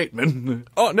Nathan Bateman?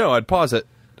 Oh, no, I'd pause it.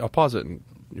 I'll pause it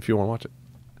if you want to watch it.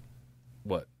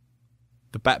 What?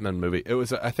 The Batman movie. It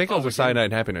was. I think it was a Cyanide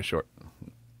and Happiness short.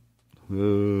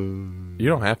 You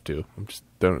don't have to. I'm just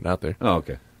throwing it out there. Oh,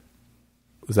 okay.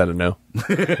 Was that a no?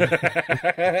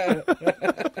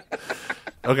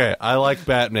 Okay, I like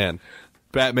Batman.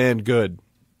 Batman good.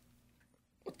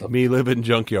 Me live in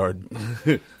junkyard.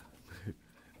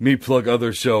 Me plug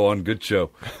other show on good show.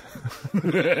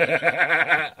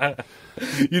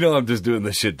 You know I'm just doing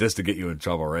this shit just to get you in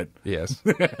trouble, right? Yes.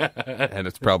 And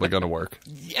it's probably going to work.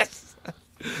 Yes.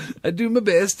 I do my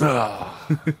best.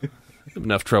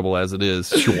 Enough trouble as it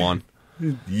is, Shawan.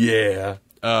 Yeah.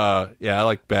 Yeah, I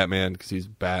like Batman because he's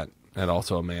bat and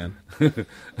also a man. I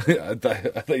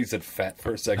thought you said fat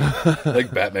for a second. I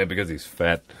like Batman because he's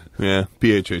fat. Yeah,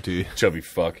 PHAT. Chubby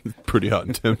fuck. Pretty hot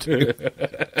and tempting.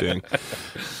 Dang.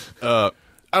 I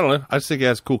don't know. I just think he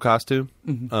has a cool costume.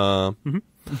 I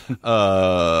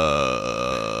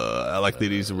like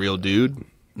that he's a real dude.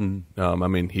 I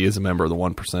mean, he is a member of the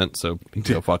 1%, so he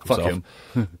can go fuck himself. Fuck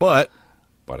him. But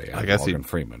buddy. I guess Morgan he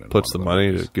Freeman in puts the one of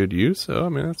money movies. to good use. So I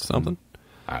mean, that's something.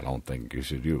 I don't think you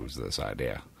should use this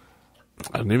idea.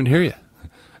 I didn't even hear you.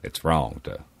 It's wrong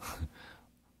to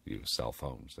use cell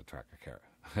phones to track a character.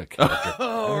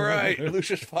 All right,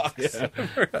 Lucius Fox.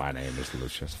 My name is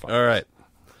Lucius Fox. All right.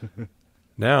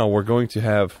 Now we're going to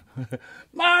have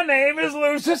My name is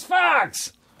Lucius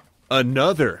Fox.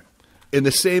 another in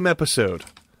the same episode.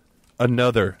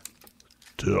 Another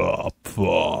top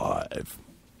 5.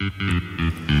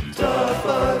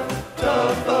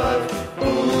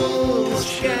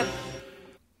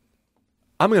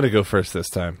 I'm going to go first this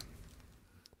time.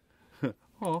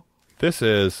 Oh. This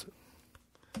is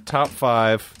top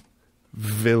 5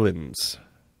 villains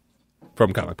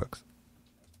from comic books.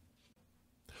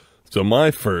 So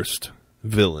my first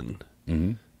villain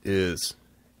is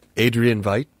Adrian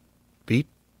Veidt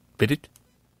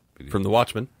from The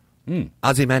Watchmen,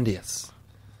 Ozymandias.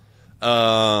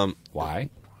 Why?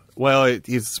 Well,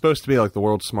 he's supposed to be like the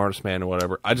world's smartest man or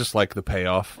whatever. I just like the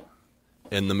payoff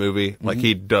in the movie. Like,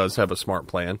 he does have a smart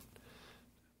plan.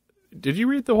 Did you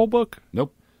read the whole book?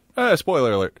 Nope.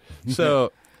 Spoiler alert.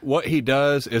 So, what he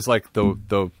does is like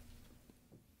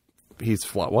he's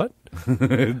flat. What?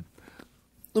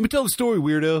 Let me tell the story,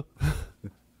 weirdo.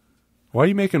 Why are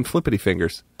you making flippity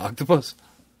fingers? Octopus?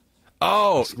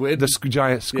 Oh, Squid? the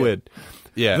giant squid.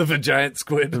 Yeah. The giant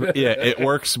squid? Yeah, it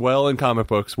works well in comic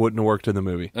books. Wouldn't have worked in the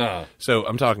movie. Oh. So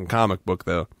I'm talking comic book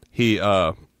though.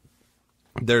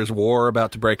 There's war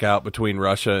about to break out between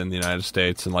Russia and the United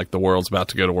States, and like the world's about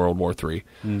to go to World War III.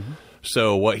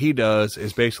 So what he does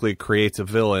is basically creates a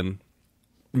villain.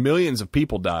 Millions of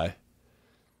people die.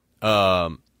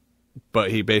 But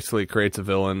he basically creates a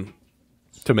villain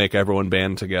to make everyone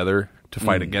band together to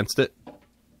fight against it.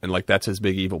 And like that's his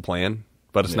big evil plan.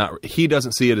 But it's not, he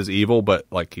doesn't see it as evil, but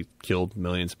like he killed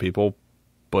millions of people,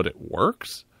 but it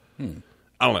works. I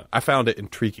don't know. I found it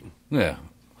intriguing. Yeah.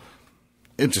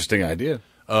 Interesting idea.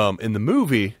 In the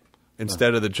movie,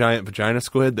 instead of the giant vagina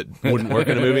squid that wouldn't work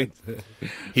in a movie,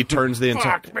 he turns the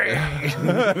entire,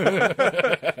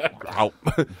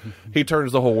 he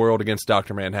turns the whole world against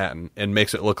Dr. Manhattan and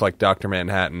makes it look like Dr.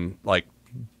 Manhattan like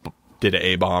did an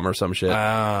A-bomb or some shit.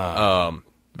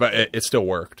 But it still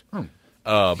worked.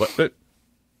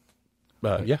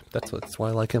 But yeah, that's why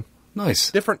I like him.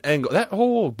 Nice. Different angle. That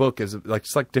whole book is like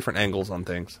it's like different angles on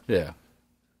things. Yeah.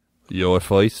 Your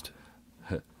first.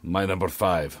 My number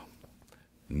 5.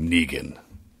 Negan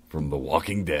from The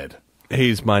Walking Dead.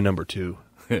 He's my number 2.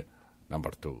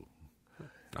 Number 2.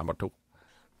 Number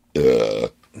 2.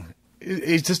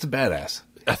 He's just a badass.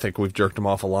 I think we've jerked him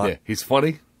off a lot. Yeah. He's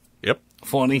funny. Yep.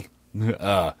 Funny.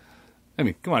 I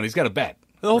mean, come on. He's got a bat.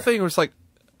 The whole thing was like,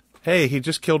 hey, he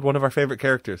just killed one of our favorite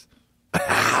characters.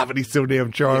 But he's so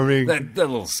damn charming. That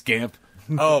little scamp.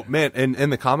 Oh, man. And in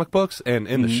the comic books and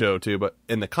in the show, too. But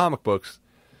in the comic books,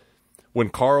 when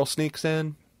Carl sneaks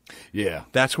in, Yeah.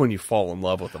 that's when you fall in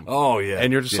love with him. Oh, yeah.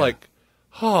 And you're just Yeah. like,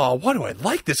 oh, why do I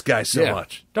like this guy so Yeah.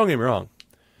 much? Don't get me wrong.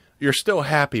 You're still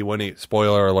happy when he,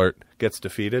 spoiler alert, gets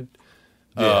defeated.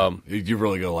 Yeah. You're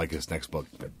really going to like this next book.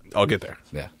 I'll get there.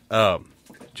 Yeah.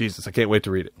 Jesus, I can't wait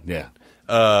to read it. Yeah.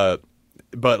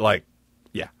 But like,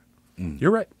 yeah,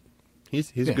 you're right.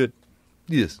 He's good.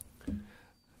 Yes.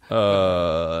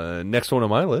 Next one on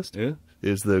my list Yeah.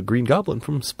 is the Green Goblin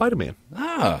from Spider-Man.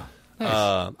 Ah.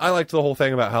 Nice. I liked the whole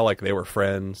thing about how like they were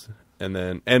friends,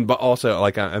 but also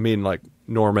like I mean like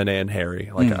Norman and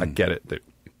Harry. Like I get it. That,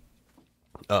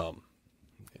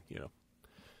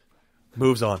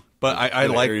 moves on. But I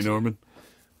liked Harry Norman.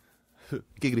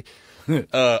 giggity.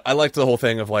 I liked the whole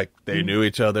thing of like they knew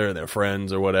each other and they're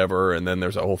friends or whatever, and then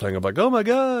there's a whole thing of like, oh my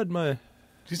god, my Did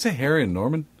you say Harry and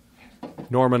Norman?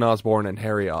 Norman Osborn and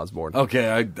Harry Osborn. Okay,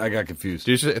 I got confused.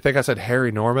 Did you think I said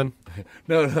Harry Norman?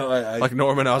 No, Like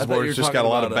Norman thought you Osborn's were just got a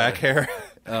talking lot of about, back hair.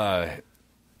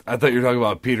 I thought you were talking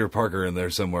about Peter Parker in there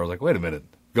somewhere. I was like, wait a minute.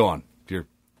 Go on.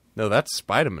 No, that's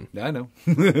Spider-Man. I know.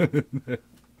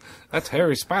 That's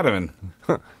Harry Spider-Man.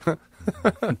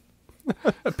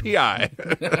 PI.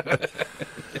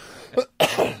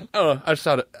 I just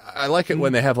thought I like it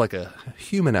when they have like a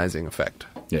humanizing effect.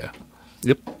 Yeah.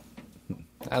 Yep.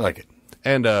 I like it.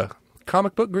 And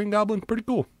comic book Green Goblin, pretty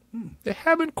cool. They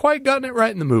haven't quite gotten it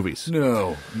right in the movies.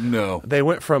 No. They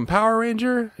went from Power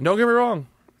Ranger, and don't get me wrong,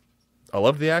 I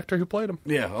loved the actor who played him.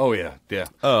 Yeah. Oh, yeah. Yeah.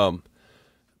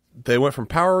 They went from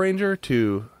Power Ranger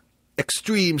to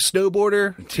Extreme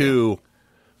Snowboarder to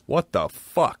what the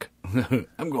fuck?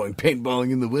 I'm going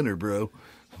paintballing in the winter, bro.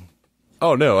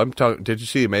 Oh no, I'm talking. Did you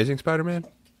see Amazing Spider-Man?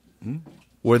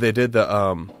 Where they did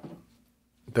the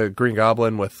Green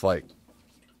Goblin with like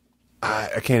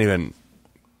I can't even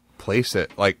place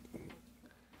it. Like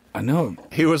I know.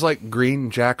 He was like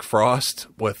Green Jack Frost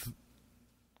with.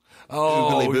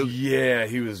 Oh, Boop. yeah.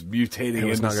 He was mutating. It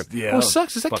was into- not good. Yeah. What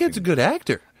sucks is that kid's a good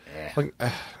actor. Like,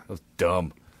 That was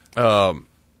dumb. yeah.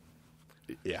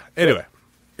 Anyway,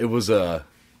 It was, yeah.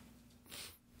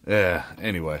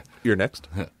 Anyway. you're next.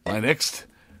 My next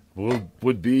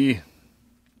would be,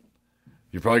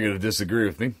 you're probably going to disagree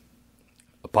with me,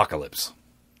 Apocalypse.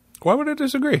 Why would I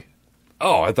disagree?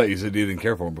 Oh, I thought you said you didn't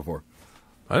care for him before.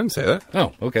 I didn't say that.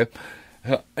 Oh, okay.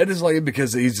 I just like it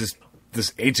because he's just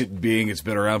this ancient being that's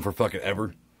been around for fucking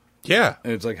ever. Yeah.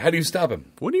 And it's like, how do you stop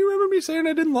him? When do you remember me saying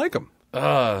I didn't like him?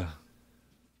 It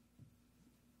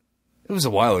was a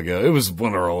while ago. It was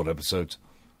one of our old episodes.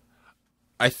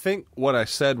 I think what I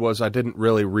said was I didn't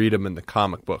really read him in the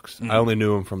comic books. I only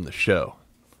knew him from the show.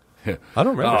 I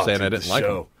don't remember saying I didn't like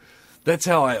him. That's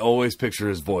how I always picture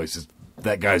his voice. Is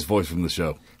that guy's voice from the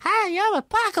show. Hi, I'm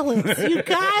Apocalypse, you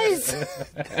guys.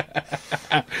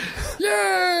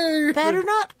 Yay! Better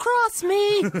not cross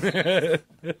me.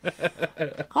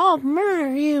 I'll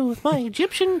murder you with my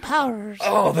Egyptian powers.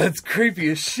 Oh, that's creepy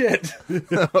as shit.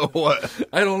 What?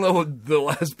 I don't know what the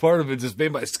last part of it just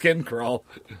made my skin crawl.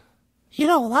 You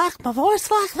don't like my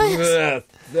voice like this?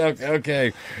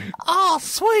 Okay. Oh,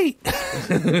 sweet.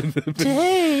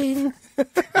 Dang.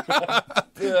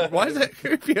 Why does that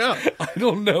creep you out? I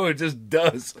don't know. It just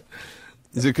does.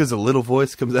 Is it because a little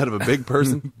voice comes out of a big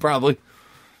person? Probably.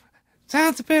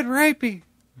 Sounds a bit rapey.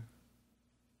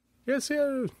 Yes,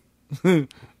 yeah. That's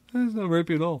not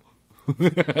rapey at all.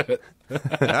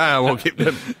 I won't keep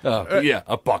them. Yeah,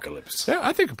 Apocalypse. Yeah,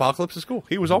 I think Apocalypse is cool.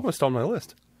 He was almost on my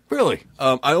list. Really?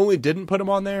 I only didn't put him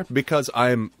on there because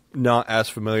I'm not as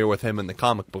familiar with him in the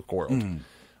comic book world.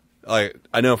 Like,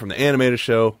 I know from the animated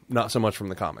show, not so much from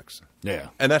the comics. Yeah.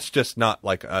 And that's just not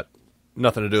like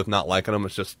nothing to do with not liking him.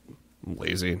 It's just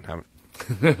lazy.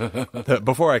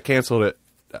 Before I canceled it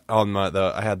on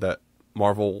I had that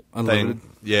Marvel Unlimited?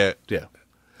 thing. Yeah. I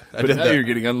But did now that. you're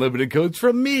getting unlimited codes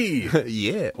from me.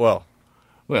 Yeah. Well,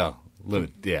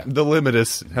 Limit. Yeah. the limit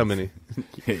is how many.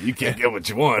 You can't get what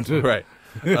you want. Right.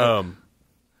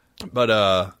 But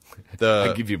I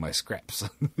give you my scraps.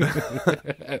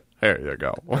 there you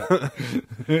go.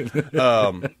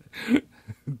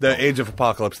 The Age of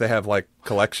Apocalypse, they have like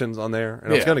collections on there, and I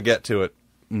was Yeah. going to get to it.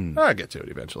 I'll get to it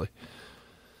eventually.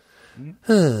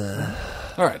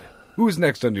 All right. Who's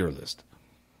next on your list?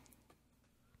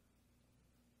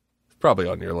 Probably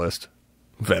on your list.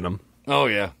 Venom. Oh,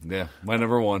 yeah. My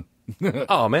number one.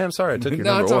 Oh man, I'm sorry I took your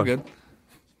No, number it's all one. good.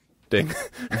 Ding.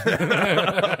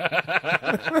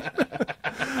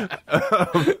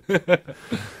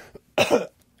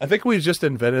 I think we just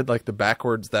invented like the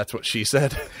backwards "that's what she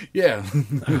said." Yeah.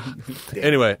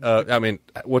 Anyway, I mean,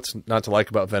 what's not to like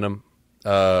about Venom?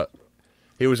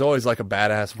 He was always like a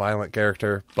badass, violent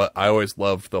character, but I always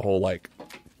loved the whole like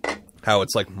how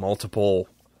it's like multiple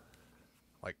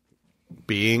like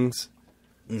beings.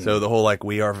 So the whole like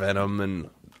we are Venom and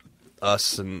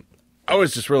us, and I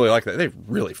always just really like that. They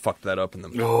really fucked that up in the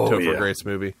Topher Grace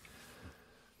movie.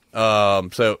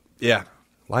 So yeah,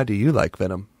 why do you like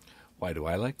Venom? Why do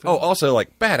I like that? Oh, also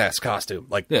like badass costume,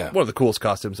 like Yeah. one of the coolest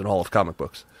costumes in all of comic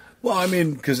books. Well, I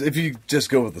mean, because if you just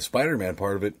go with the Spider-Man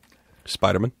part of it,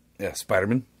 Spider-Man, yeah,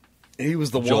 Spider-Man, he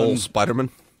was the Joel one. Spider-Man.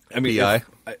 I mean, PI.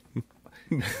 if-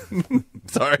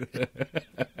 Sorry,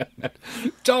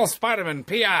 Joel Spider-Man,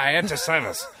 PI, at your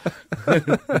service.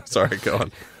 sorry, go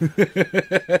on.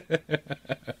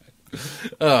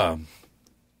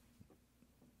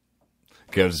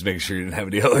 Okay, I was just making sure you didn't have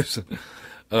any others.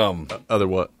 Other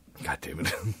what? God damn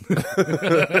it.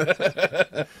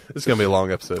 This is gonna be a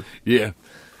long episode. Yeah.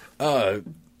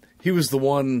 He was the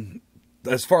one,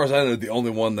 as far as I know, the only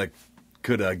one that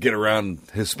could get around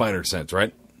his spider sense,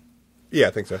 right? Yeah,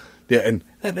 I think so. Yeah, and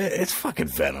it's fucking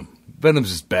Venom. Venom's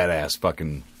just badass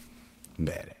fucking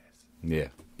Badass. Yeah.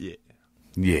 Yeah.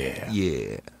 Yeah.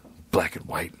 Yeah. Black and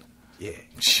white. Yeah.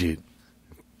 Shit.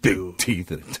 Big teeth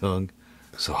and a tongue.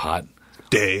 So hot.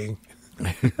 Dang.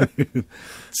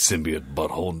 Symbiote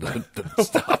butthole doesn't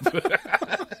stop.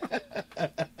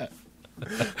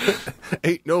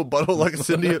 Ain't no butthole like a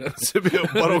symbiote. Symbiote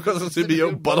butthole because a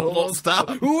symbiote butthole won't stop.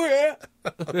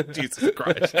 Jesus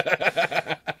Christ.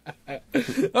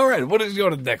 All right, what is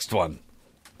your next one?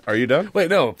 Are you done? Wait,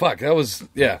 no, fuck. That was,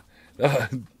 yeah. I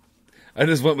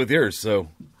just went with yours, so,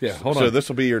 yeah, hold So on. this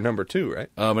will be your number 2, right?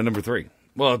 My number 3.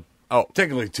 Well,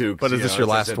 technically 2. 'cause, But is this your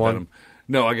I last said one? Venom.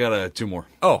 No, I got 2 more.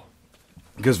 Oh.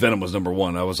 Because Venom was number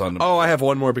 1. I was on the... Oh, I have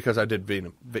one more because I did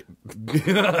Venom.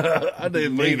 I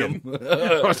did Venom.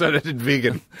 I said I did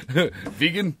vegan.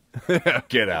 Vegan?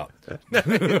 Get out.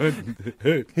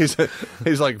 He's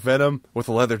like Venom with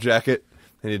a leather jacket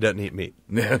and he doesn't eat meat.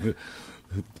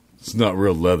 It's not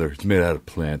real leather. It's made out of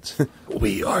plants.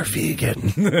 We are vegan.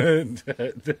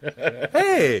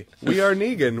 Hey, we are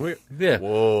Negan. Yeah.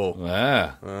 Whoa.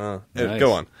 Nice.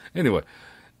 Go on. Anyway,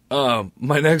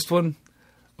 my next one,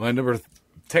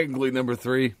 technically number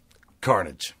 3,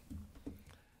 Carnage.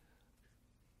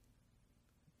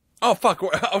 Oh, fuck.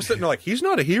 I was sitting there like, he's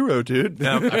not a hero, dude.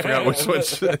 No, I forgot which one.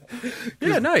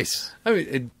 Yeah, nice. I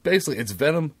mean, it's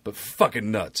Venom, but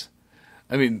fucking nuts.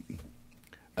 I mean,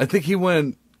 I think he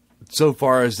went so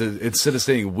far as to, instead of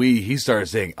saying we, he started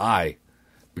saying I,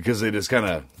 because they just kind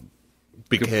of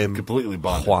Became completely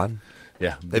bonded. Juan.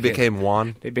 Yeah. They became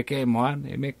Juan. They became one.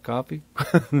 They make coffee.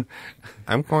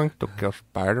 I'm going to kill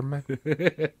Spider-Man.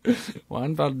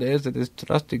 Juan Valdez and his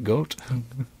trusty goat.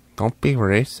 Don't be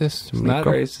racist. It's not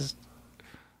racist.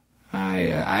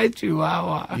 I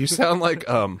Chihuahua. You sound like,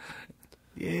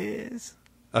 Yes.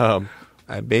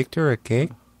 I baked her a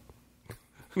cake.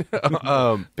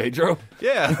 Pedro?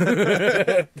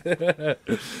 Yeah.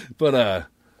 But,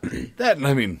 that,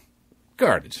 I mean,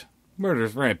 Carnage.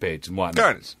 Murderous rampage and whatnot.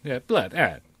 Carnage. Yeah, blood.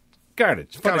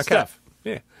 Carnage. Funny Kinda stuff.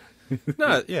 Yeah.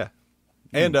 No, yeah.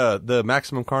 And the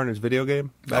Maximum Carnage video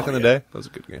game back in the day. That was a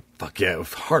good game. Fuck yeah, it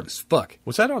was hard as fuck.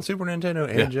 Was that on Super Nintendo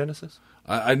and Yeah. Genesis?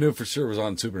 I knew for sure it was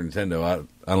on Super Nintendo. I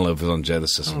don't know if it was on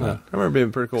Genesis or not. I remember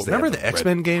being pretty cool. They Remember had the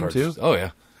X-Men red game, cartridges. too? Oh, yeah.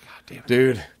 God damn it.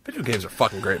 Dude, Video games are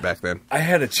fucking great back then. I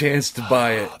had a chance to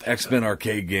buy an X-Men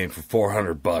arcade game for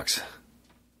 $400.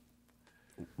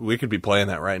 We could be playing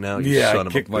that right now. You Yeah, son I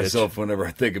of kick a bitch. myself whenever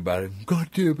I think about it. God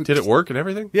damn it. Did it work and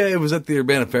everything? Yeah, it was at the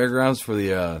Urbana Fairgrounds for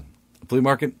the flea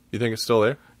market. You think it's still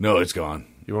there? No, it's gone.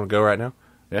 You want to go right now?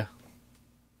 Yeah.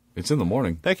 It's in the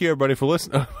morning. Thank you, everybody, for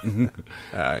listening.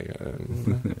 Yeah,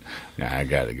 I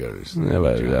gotta go to this.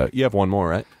 You have one more,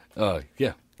 right?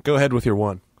 Yeah. Go ahead with your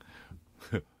one.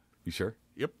 You sure?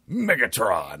 Yep.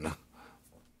 Megatron.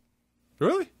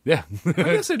 Really? Yeah. I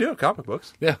guess they do have comic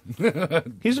books. Yeah.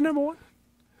 He's the number one?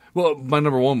 Well, my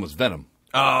number 1 was Venom.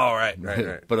 Oh, right.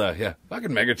 But, yeah, fucking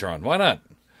Megatron. Why not?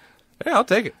 Yeah, I'll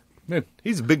take it. Man,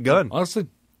 He's a big gun. honestly,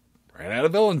 ran out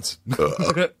of villains.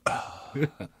 Like,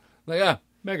 yeah,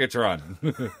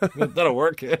 Megatron. That'll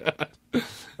work.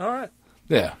 All right.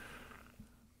 Yeah.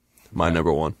 My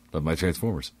number one. But my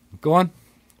Transformers. Go on.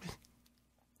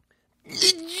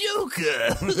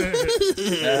 Joker.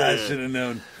 I should have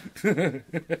known.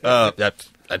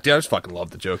 I just fucking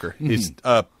love the Joker. He's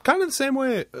kind of the same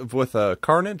way with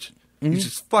Carnage. He's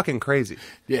just fucking crazy.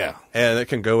 Yeah. And it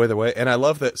can go either way. And I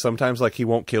love that sometimes like he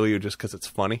won't kill you just because it's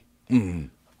funny.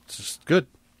 It's just good.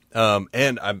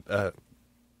 And I'm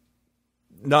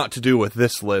not to do with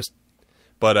this list,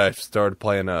 but I started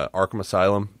playing Arkham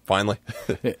Asylum finally.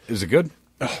 Is it good?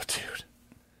 Oh, dude,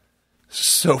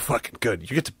 so fucking good.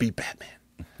 You get to be Batman,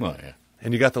 Well, yeah.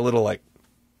 and you got the little like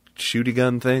shooty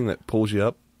gun thing that pulls you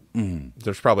up.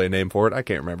 There's probably a name for it. I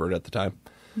can't remember it at the time.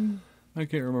 I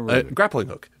can't remember. Grappling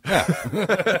hook.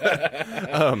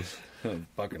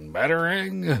 Fucking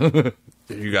battering.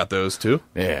 You got those too,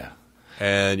 Yeah.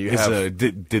 and you have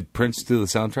Did Prince do the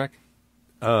soundtrack?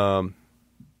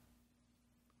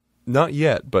 not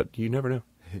yet, but you never know.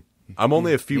 I'm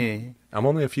only a few. I'm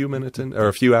only a few minutes in, or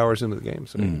a few hours into the game,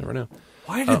 so you never know.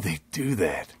 Why did they do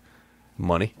that?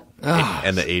 Money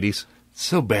and the 80s.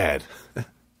 So bad.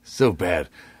 So bad.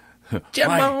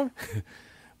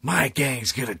 My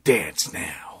gang's gonna dance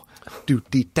now. Do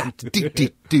dee da dee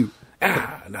dee do.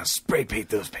 Now spray paint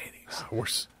those paintings. We're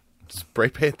spray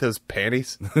paint those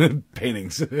panties.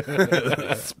 Paintings.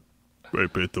 Spray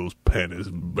paint those panties,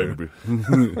 baby.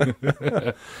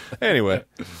 Anyway,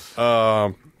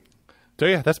 so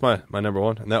yeah, that's my number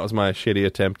one, and that was my shitty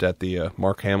attempt at the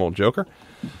Mark Hamill Joker.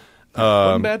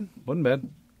 Wasn't bad. Wasn't bad.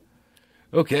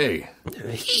 Okay.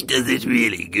 He does it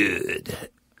really good.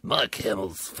 Mark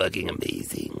Hamill's fucking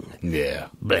amazing. Yeah.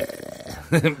 Blah.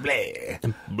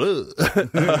 Blah.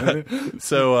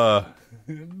 So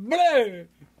Blah.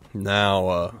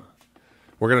 now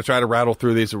we're gonna try to rattle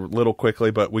through these a little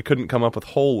quickly, but we couldn't come up with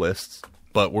whole lists.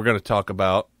 But we're gonna talk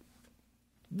about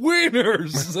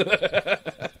Winners.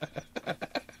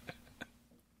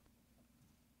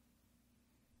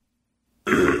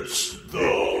 It's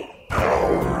the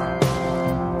Power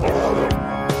Bottom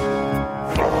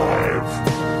 5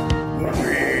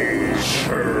 Wieners.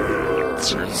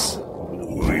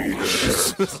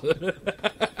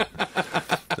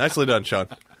 nicely done, Sean.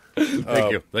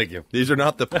 Thank you. Thank you. These are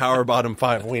not the Power Bottom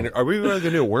 5 wieners. Are we really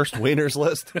going to do a worst wieners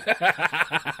list?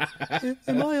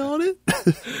 Am I on it?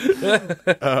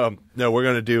 No, we're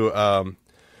going to do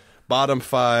bottom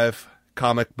 5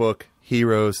 comic book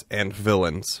heroes and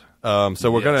villains.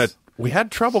 So we're going to... We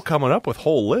had trouble coming up with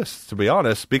whole lists, to be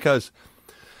honest, because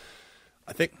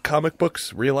I think comic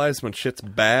books realize when shit's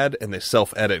bad and they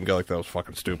self-edit and go like, that was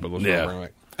fucking stupid. Let's Yeah. bring it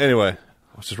back. Anyway,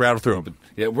 let's just rattle through them.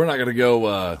 Yeah, we're not gonna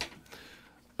go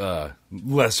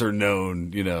lesser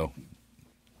known.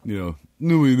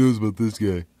 Nobody knows about this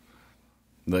guy.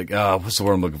 Like, what's the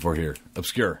word I'm looking for here?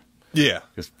 Obscure. Yeah.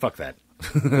 Just fuck that.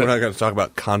 We're not going to talk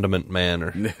about Condiment Man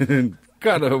or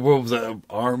Kind of, what was that?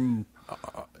 Arm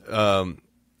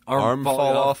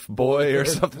fall off boy or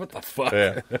something. What the fuck?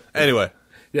 Yeah. Anyway,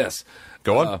 Yes.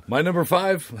 go on. My number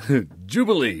 5,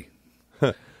 Jubilee.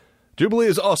 Jubilee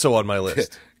is also on my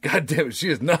list. God damn it, she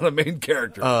is not a main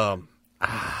character.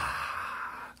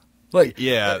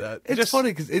 Yeah, it's just-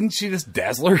 funny because isn't she just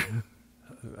Dazzler?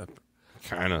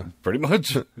 Kind of. Pretty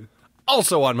much.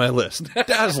 Also on my list.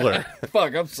 Dazzler.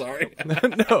 Fuck, I'm sorry.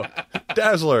 No.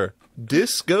 Dazzler.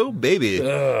 Disco Baby.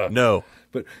 No.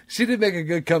 But she did make a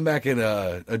good comeback in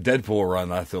a Deadpool run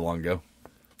not so long ago.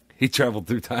 He traveled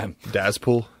through time.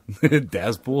 Dazpool.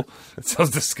 Dazpool? That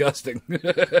sounds disgusting.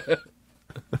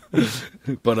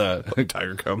 But,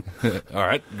 Tiger Cum. all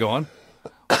right, go on.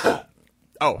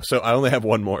 Oh, so I only have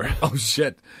one more. Oh,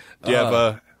 shit. Do you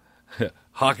have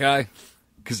Hawkeye?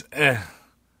 Because, it's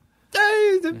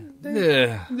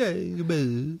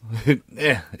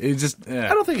just, I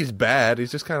don't think he's bad.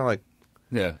 He's just kind of like,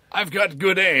 yeah. I've got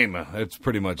good aim. That's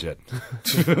pretty much it.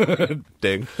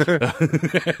 ding.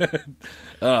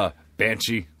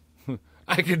 Banshee.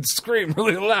 I can scream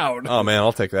really loud. Oh, man,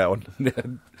 I'll take that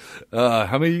one.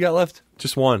 How many you got left?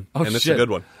 Just one. Oh, and it's shit. a good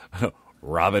one.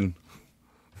 Robin.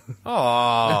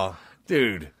 Aw.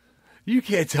 Dude, you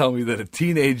can't tell me that a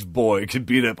teenage boy could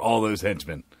beat up all those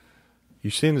henchmen.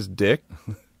 You seen his dick?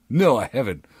 No, I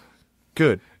haven't.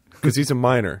 Good. Because he's a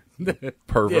minor.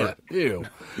 Pervert. Yeah, ew.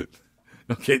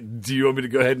 Okay, do you want me to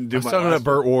go ahead and do I was my talking last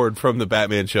about Burt Ward from the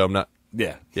Batman show. I'm not.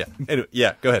 Yeah. Yeah. Anyway,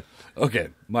 yeah, go ahead. Okay,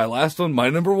 my last one, my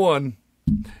number 1,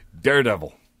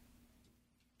 Daredevil.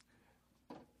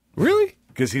 Really?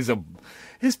 Because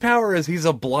his power is he's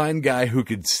a blind guy who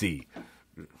could see.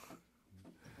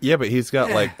 Yeah, but he's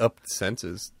got, like, up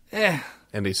senses.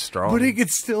 And he's strong. But he could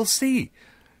still see.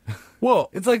 Well,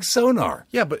 It's like sonar.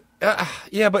 yeah, but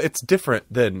it's different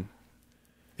than.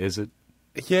 Is it?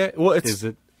 Yeah, well, it's. Is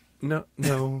it? No.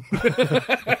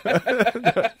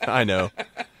 I know.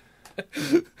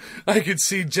 I could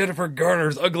see Jennifer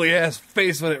Garner's ugly ass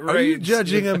face when it rains. Are you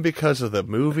judging him because of the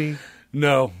movie?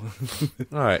 No.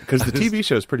 All right, because the TV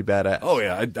show is pretty badass. Oh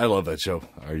yeah, I love that show.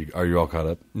 Are you all caught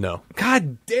up? No.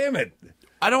 God damn it!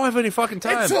 I don't have any fucking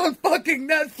time. It's on fucking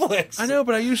Netflix. I know,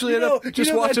 but I usually end up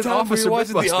just watching Office or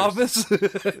watching The Mythbusters. Office.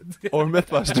 Or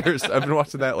Mythbusters. I've been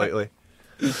watching that lately.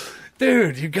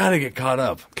 Dude, you gotta get caught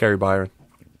up. Carrie Byron.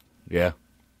 Yeah.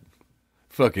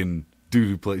 Fucking dude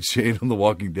who played Shane on The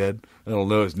Walking Dead. I don't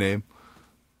know his name.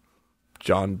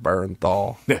 John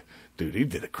Bernthal. Dude, he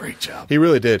did a great job. He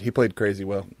really did. He played crazy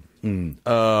well.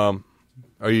 Are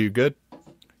you good?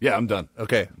 Yeah, I'm done.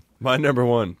 Okay. My number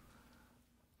 1.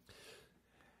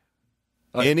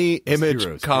 Any Image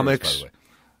Heroes, Comics by the way.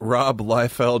 Rob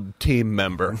Liefeld team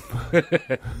member.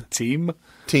 Team?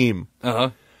 Team.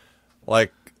 Uh-huh.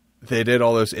 Like, they did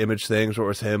all those Image things where it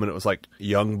was him and it was like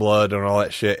Youngblood and all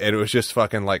that shit. And it was just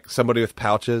fucking like somebody with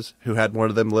pouches who had one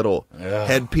of them little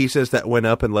headpieces that went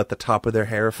up and let the top of their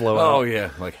hair flow out. Oh,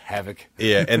 yeah. Like Havoc.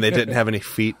 Yeah, and they didn't have any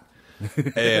feet.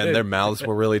 And their mouths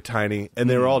were really tiny. And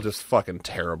they were all just fucking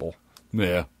terrible.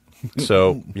 Yeah.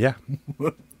 So, yeah.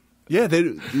 Yeah, they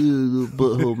do.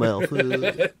 Butthole mouth.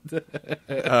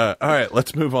 All right,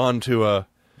 let's move on to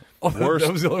worst.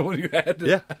 That was the only one you had?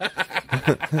 Yeah.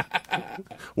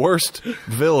 Worst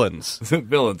villains.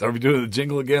 Villains. Are we doing the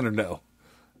jingle again or no?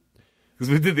 Because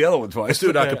we did the other one twice. Let's do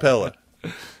it a cappella.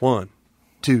 1,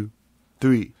 2,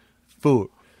 3, 4.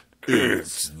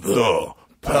 It's the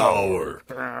power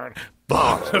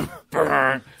bottom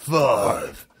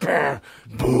 5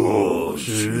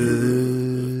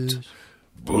 bullshit.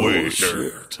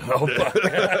 Bullshit.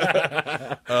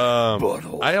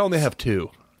 I only have 2.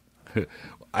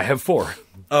 I have 4.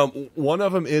 One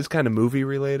of them is kind of movie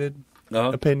related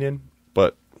Uh-huh. opinion,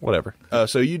 but whatever.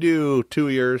 So you do 2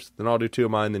 of yours, then I'll do 2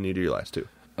 of mine, then you do your last 2.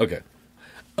 Okay.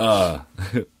 My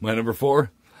number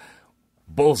 4,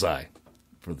 Bullseye.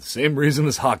 For the same reason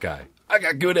as Hawkeye. I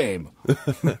got good aim.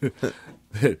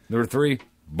 Number 3,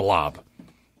 Blob.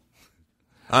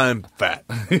 I'm fat.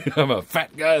 I'm a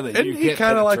fat guy that Isn't you he can't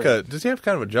kind of like penetrate. does he have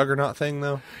kind of a juggernaut thing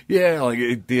though? Yeah, like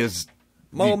he has...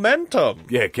 Momentum.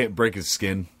 Yeah, can't break his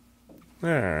skin. All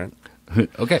right.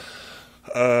 Okay.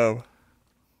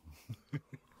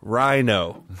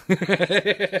 Rhino.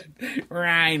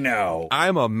 Rhino.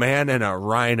 I'm a man in a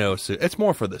rhino suit. It's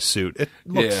more for the suit. It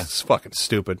looks fucking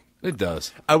stupid. It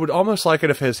does. I would almost like it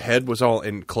if his head was all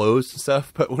enclosed and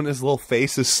stuff, but when his little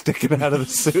face is sticking out of the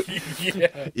suit,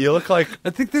 you look like... I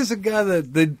think there's a guy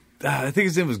that I think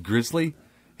his name was Grizzly.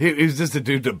 He was just a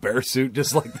dude in a bear suit,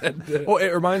 just like that. Well,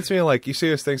 it reminds me of, like, you see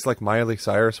those things like Miley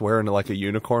Cyrus wearing, like, a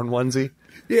unicorn onesie?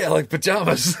 Yeah, like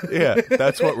pajamas. Yeah,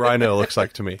 that's what Rhino looks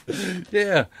like to me.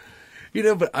 Yeah. You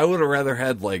know, but I would have rather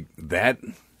had, like, that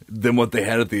than what they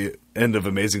had at the end of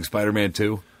Amazing Spider-Man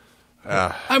 2.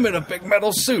 I'm in a big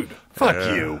metal suit.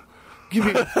 Fuck you. Give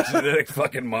me genetic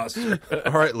fucking monster.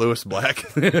 All right, Lewis Black.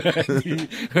 You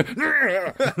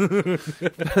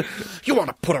want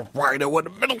to put a rhino in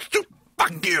a metal suit?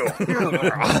 Fuck you.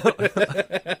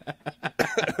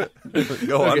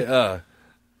 Go on.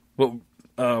 Okay,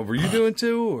 were you doing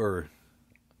 2, or?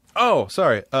 Oh,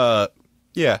 sorry.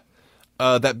 Yeah.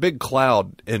 That big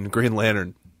cloud in Green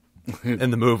Lantern in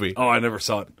the movie. Oh, I never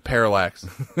saw it. Parallax.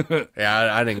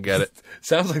 Yeah, I didn't get it.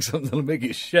 Sounds like something that'll make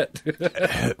you shit.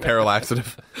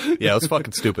 Parallaxative. Yeah, it was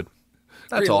fucking stupid.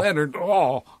 That's Green all. Lantern.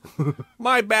 Oh.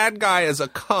 My bad guy is a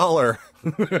collar.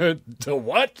 To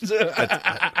what?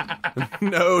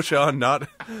 No, Sean, not.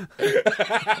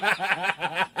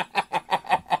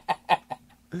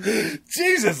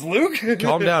 Jesus, Luke.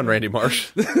 Calm down, Randy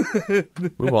Marsh.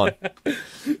 Move on.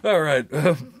 All right.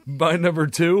 My number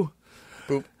 2.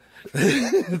 Boop.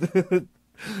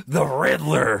 The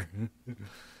Riddler.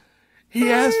 He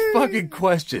asks fucking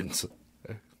questions.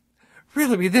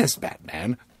 Riddle me this,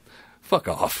 Batman. Fuck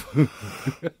off.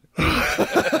 I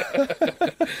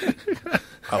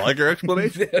like your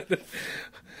explanation.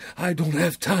 I don't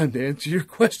have time to answer your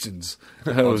questions.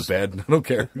 That was bad. I don't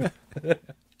care.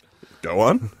 Go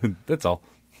on. That's all.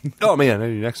 Oh, man, I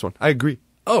need the next one. I agree.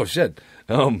 Oh, shit.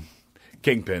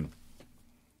 Kingpin.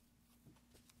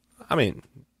 I mean,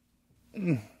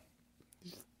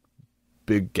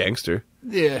 big gangster.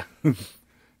 Yeah.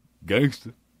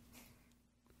 Gangster.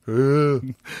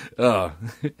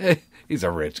 He's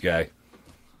a rich guy.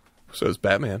 So is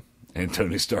Batman. And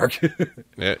Tony Stark.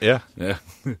 Yeah. Yeah.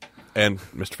 And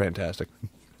Mr. Fantastic.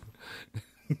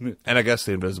 And I guess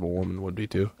the Invisible Woman would be,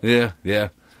 too. Yeah, yeah.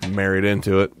 Married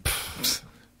into it.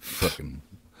 Fucking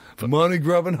money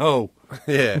grubbing hoe.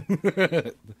 Yeah.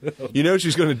 You know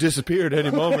she's going to disappear at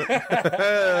any moment.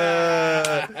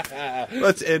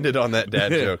 Let's end it on that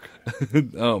dad joke.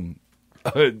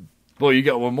 Well, you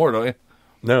got one more, don't you?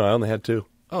 No, I only had 2.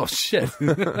 Oh, shit.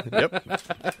 Yep.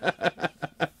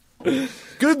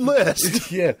 Good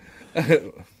list. Yeah.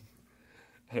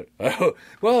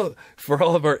 Well, for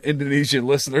all of our Indonesian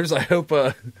listeners, I hope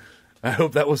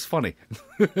that was funny.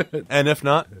 And if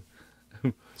not,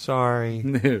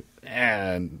 sorry.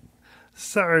 And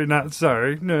sorry, not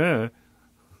sorry. Nah.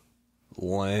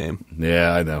 Lame.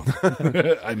 Yeah, I know.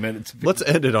 I meant it to be. Let's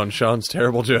end it on Sean's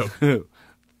terrible joke.